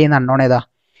സെലക്ട് ചെയ്യുന്ന അൺനോൺ ഏതാ?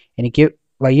 എനിക്ക്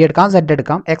വൈ എടുക്കാം, സെഡ്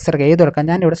എടുക്കാം, എക്സ് എടുക്കാം, ഏത് എടുക്കാം.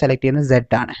 ഞാനിവിടെ സെലക്ട് ചെയ്യുന്നത്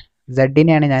സെഡ് ആണ്.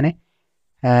 സെഡിനെയാണ് ഞാൻ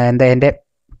എൻ്റെ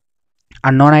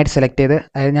അൺനോൺ ആയിട്ട് സെലക്ട് ചെയ്ത്,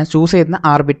 അതായത് ഞാൻ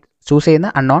ചൂസ് ചെയ്യുന്ന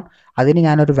അൺനോൺ, അതിന്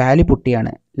ഞാനൊരു വാല്യൂ പുട്ട്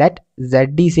ചെയ്യാണ്. Let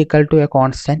Z is equal to A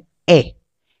constant A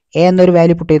എന്നൊരു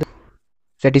വാല്യൂ പുട്ട് ചെയ്തു.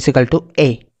 Z is equal to A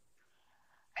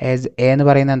എന്ന്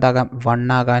പറയുന്നത് എന്താകാം? 1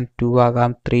 ആകാം, 2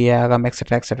 ആകാം, 3 ആകാം,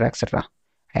 എക്സെട്ര എക്സെട്ര എക്സെട്ര.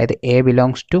 അതായത് A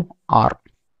belongs to R.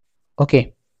 Okay,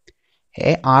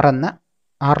 A R എന്ന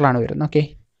ആറിലാണ് വരുന്നത്. ഓക്കെ,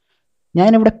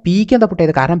 ഞാനിവിടെ പിക്ക് എന്താ പുട്ട്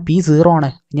ചെയ്തത്? കാരണം പി 0 ആണ്.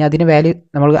 ഇനി അതിന് വാല്യൂ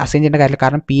നമ്മൾ അസൈൻ ചെയ്യേണ്ട കാര്യമില്ല,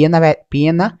 കാരണം പി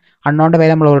എന്ന അൺനോണിൻ്റെ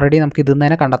വാല്യൂ നമ്മൾ ഓൾറെഡി നമുക്ക് ഇതിൽ നിന്ന്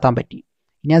തന്നെ കണ്ടെത്താൻ പറ്റി.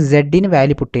 ഞാൻ സെഡിന്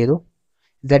വാല്യൂ പുട്ട് ചെയ്തു.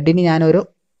 സെഡിന് ഞാനൊരു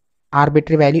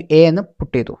ആർബിട്രറി വാല്യൂ എ എന്ന്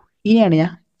പുട്ട് ചെയ്തു. ഇനിയാണ്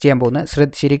ഞാൻ ചെയ്യാൻ പോകുന്നത്.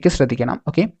 ശരിക്കും ശ്രദ്ധിക്കണം.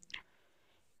 ഓക്കെ,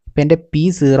 ഇപ്പം എൻ്റെ പി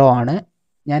 0 ആണ്,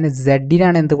 ഞാൻ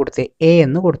സെഡിനാണ് എന്ത് കൊടുത്തത്? എ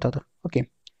എന്ന് കൊടുത്തത്. ഓക്കെ,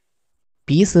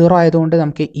 പി 0 ആയതുകൊണ്ട്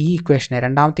നമുക്ക് ഈ ഇക്വേഷനെ,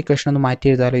 രണ്ടാമത്തെ ഇക്വേഷൻ ഒന്ന് മാറ്റി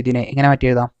എഴുതാമല്ലോ. ഇതിനെ എങ്ങനെ മാറ്റി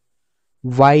എഴുതാം?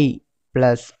 വൈ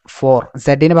പ്ലസ് 4,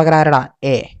 സെഡിന് പകരം ആരടാ?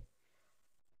 A.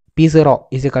 P 0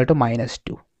 is equal to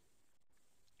 -2.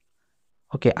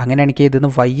 Okay, അങ്ങനെ എനിക്ക് ഇതിന്ന്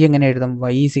വൈ എങ്ങനെ എഴുതാം?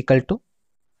 Y is equal to,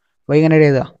 Y എങ്ങനെ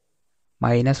എഴുതുക?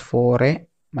 -4a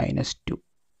 -2.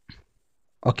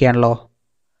 ഓക്കെ ആണല്ലോ.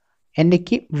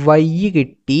 എനിക്ക് വൈ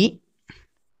കിട്ടി,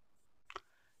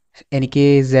 എനിക്ക്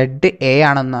സെഡ് എ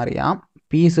ആണെന്ന് അറിയാം,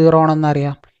 പി 0 ആണെന്ന്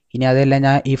അറിയാം. ഇനി അതെല്ലാം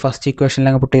ഞാൻ ഈ ഫസ്റ്റ് ഇക്വേഷനിൽ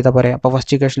അങ്ങ് പുട്ട് ചെയ്താൽ പോരെ? അപ്പോൾ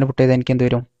ഫസ്റ്റ് ഇക്വേഷനിൽ പുട്ട് ചെയ്താൽ എനിക്ക് എന്ത്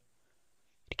വരും?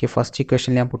 എനിക്ക് ഫസ്റ്റ്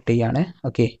ഇക്വേഷനിൽ ഞാൻ പുട്ട് ചെയ്യാണ്.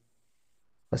 ഓക്കെ,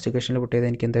 ഫസ്റ്റ് ഇക്വേഷനിൽ പുട്ട് ചെയ്താൽ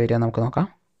എനിക്ക് എന്താ വരിക നമുക്ക് നോക്കാം.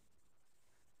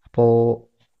 അപ്പോൾ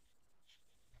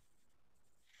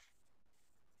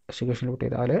ഫസ്റ്റ് ഇക്വേഷനിൽ പുട്ട്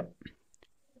ചെയ്താൽ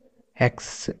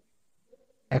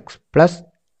എക്സ് പ്ലസ്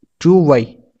 2y,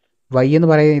 വൈ എന്ന്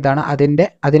പറയുന്ന ഇതാണ്,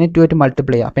 അതിനെ 2 ആയിട്ട്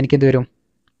മൾട്ടിപ്ലൈ ചെയ്യാം. അപ്പോൾ എനിക്ക് എന്ത് വരും?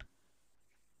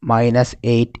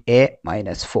 -8a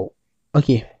 -4.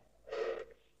 ഓക്കെ,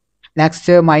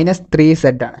 നെക്സ്റ്റ്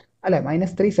 -3z ആണ് അല്ലേ?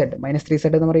 -3z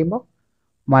എന്ന് പറയുമ്പോൾ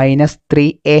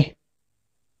 -3a,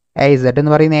 z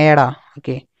എന്ന് പറയുന്ന എടാ.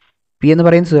 ഓക്കെ, പി എന്ന്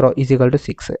പറയുന്നത് 0 ഈസ് ഈക്വൽ ടു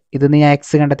 6. ഇതിന്ന് ഞാൻ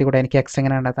എക്സ് കണ്ടെത്തി കൂടെ. എനിക്ക് എക്സ്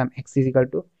എങ്ങനെ കണ്ടെത്താം? എക്സ് ഈസ് ഈക്വൽ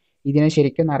ടു, ഇതിനെ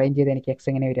ശരിക്കും അറേഞ്ച് ചെയ്ത് എനിക്ക് എക്സ്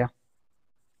എങ്ങനെ വരിക?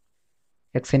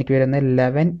 എക്സ് എനിക്ക് വരുന്നത്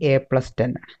 11a +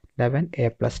 10 ആണ്. 11a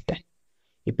 + 10.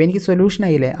 ഇപ്പം എനിക്ക് സൊല്യൂഷൻ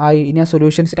ആയില്ലേ? ഇനി ആ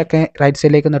സൊല്യൂഷൻസിലൊക്കെ റൈറ്റ്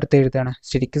സൈഡിലേക്ക് ഒന്ന് എടുത്ത് എഴുതുകയാണ്.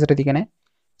 ശരിക്കും ശ്രദ്ധിക്കണേ,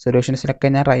 സൊല്യൂഷൻസിലൊക്കെ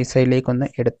ഞാൻ റൈറ്റ് സൈഡിലേക്ക് ഒന്ന്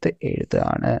എടുത്ത്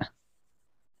എഴുതുകയാണ്.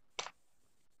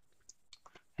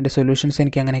 എൻ്റെ സൊല്യൂഷൻസ്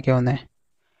എനിക്ക് അങ്ങനെയൊക്കെ വന്നേ.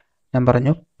 ഞാൻ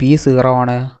പറഞ്ഞു പി 0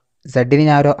 ആണ്, സെഡിന്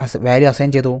ഞാൻ ഒരു വാല്യൂ അസൈൻ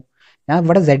ചെയ്തു. ഞാൻ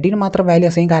ഇവിടെ സെഡിന് മാത്രം വാല്യൂ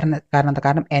അസൈൻ കാരണം എന്താ?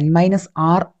 കാരണം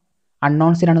n-r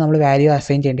അൺനോൺസിനാണ് നമ്മൾ വാല്യൂ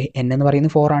അസൈൻ ചെയ്യേണ്ടത്. n എന്ന്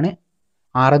പറയുന്നത് 4 ആണ്,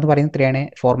 r എന്ന് പറയുന്നത് 3 ആണ്,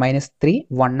 4 - 3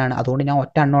 1 ആണ്. അതുകൊണ്ട് ഞാൻ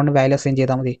ഒറ്റ അൺനോണിന് വാല്യൂ അസൈൻ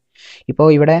ചെയ്താൽ മതി. ഇപ്പോൾ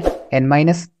ഇവിടെ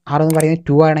n-r എന്ന് പറയുന്നത്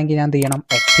 2 ആണെങ്കിൽ ഞാൻ എന്ത് ചെയ്യണം?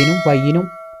 എക്സിനും വൈനും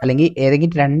അല്ലെങ്കിൽ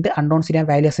ഏതെങ്കിലും 2 അൺനോൺസിന് ഞാൻ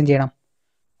വാല്യൂ അസൈൻ ചെയ്യണം.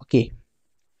 Okay,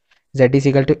 z is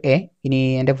equal to A. ഇനി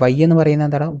എൻ്റെ വൈ എന്ന് പറയുന്നത്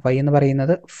എന്താണ്? വൈ എന്ന്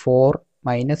പറയുന്നത് 4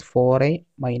 - 4a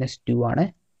 -2 ആണ്.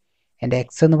 എൻ്റെ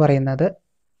എക്സ് എന്ന് പറയുന്നത്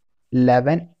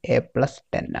 11a +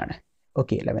 10 ആണ്.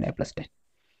 Okay, 11a + 10.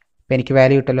 ഇപ്പം എനിക്ക്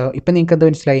വാല്യൂ കിട്ടല്ലോ. ഇപ്പം നിങ്ങൾക്ക് എന്ത്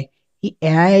മനസ്സിലായി? ഈ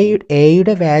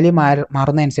എയുടെ വാല്യൂ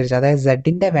മാറുന്നതനുസരിച്ച്, അതായത്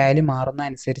സെഡിൻ്റെ വാല്യൂ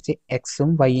മാറുന്നതനുസരിച്ച് എക്സും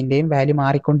വൈൻ്റെയും വാല്യൂ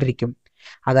മാറിക്കൊണ്ടിരിക്കും.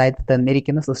 അതായത്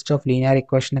തന്നിരിക്കുന്ന സിസ്റ്റം ഓഫ് ലീനിയർ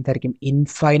ഇക്വേഷൻ എന്തായിരിക്കും?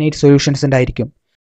 ഇൻഫൈനൈറ്റ് സൊല്യൂഷൻസ് ഉണ്ടായിരിക്കും.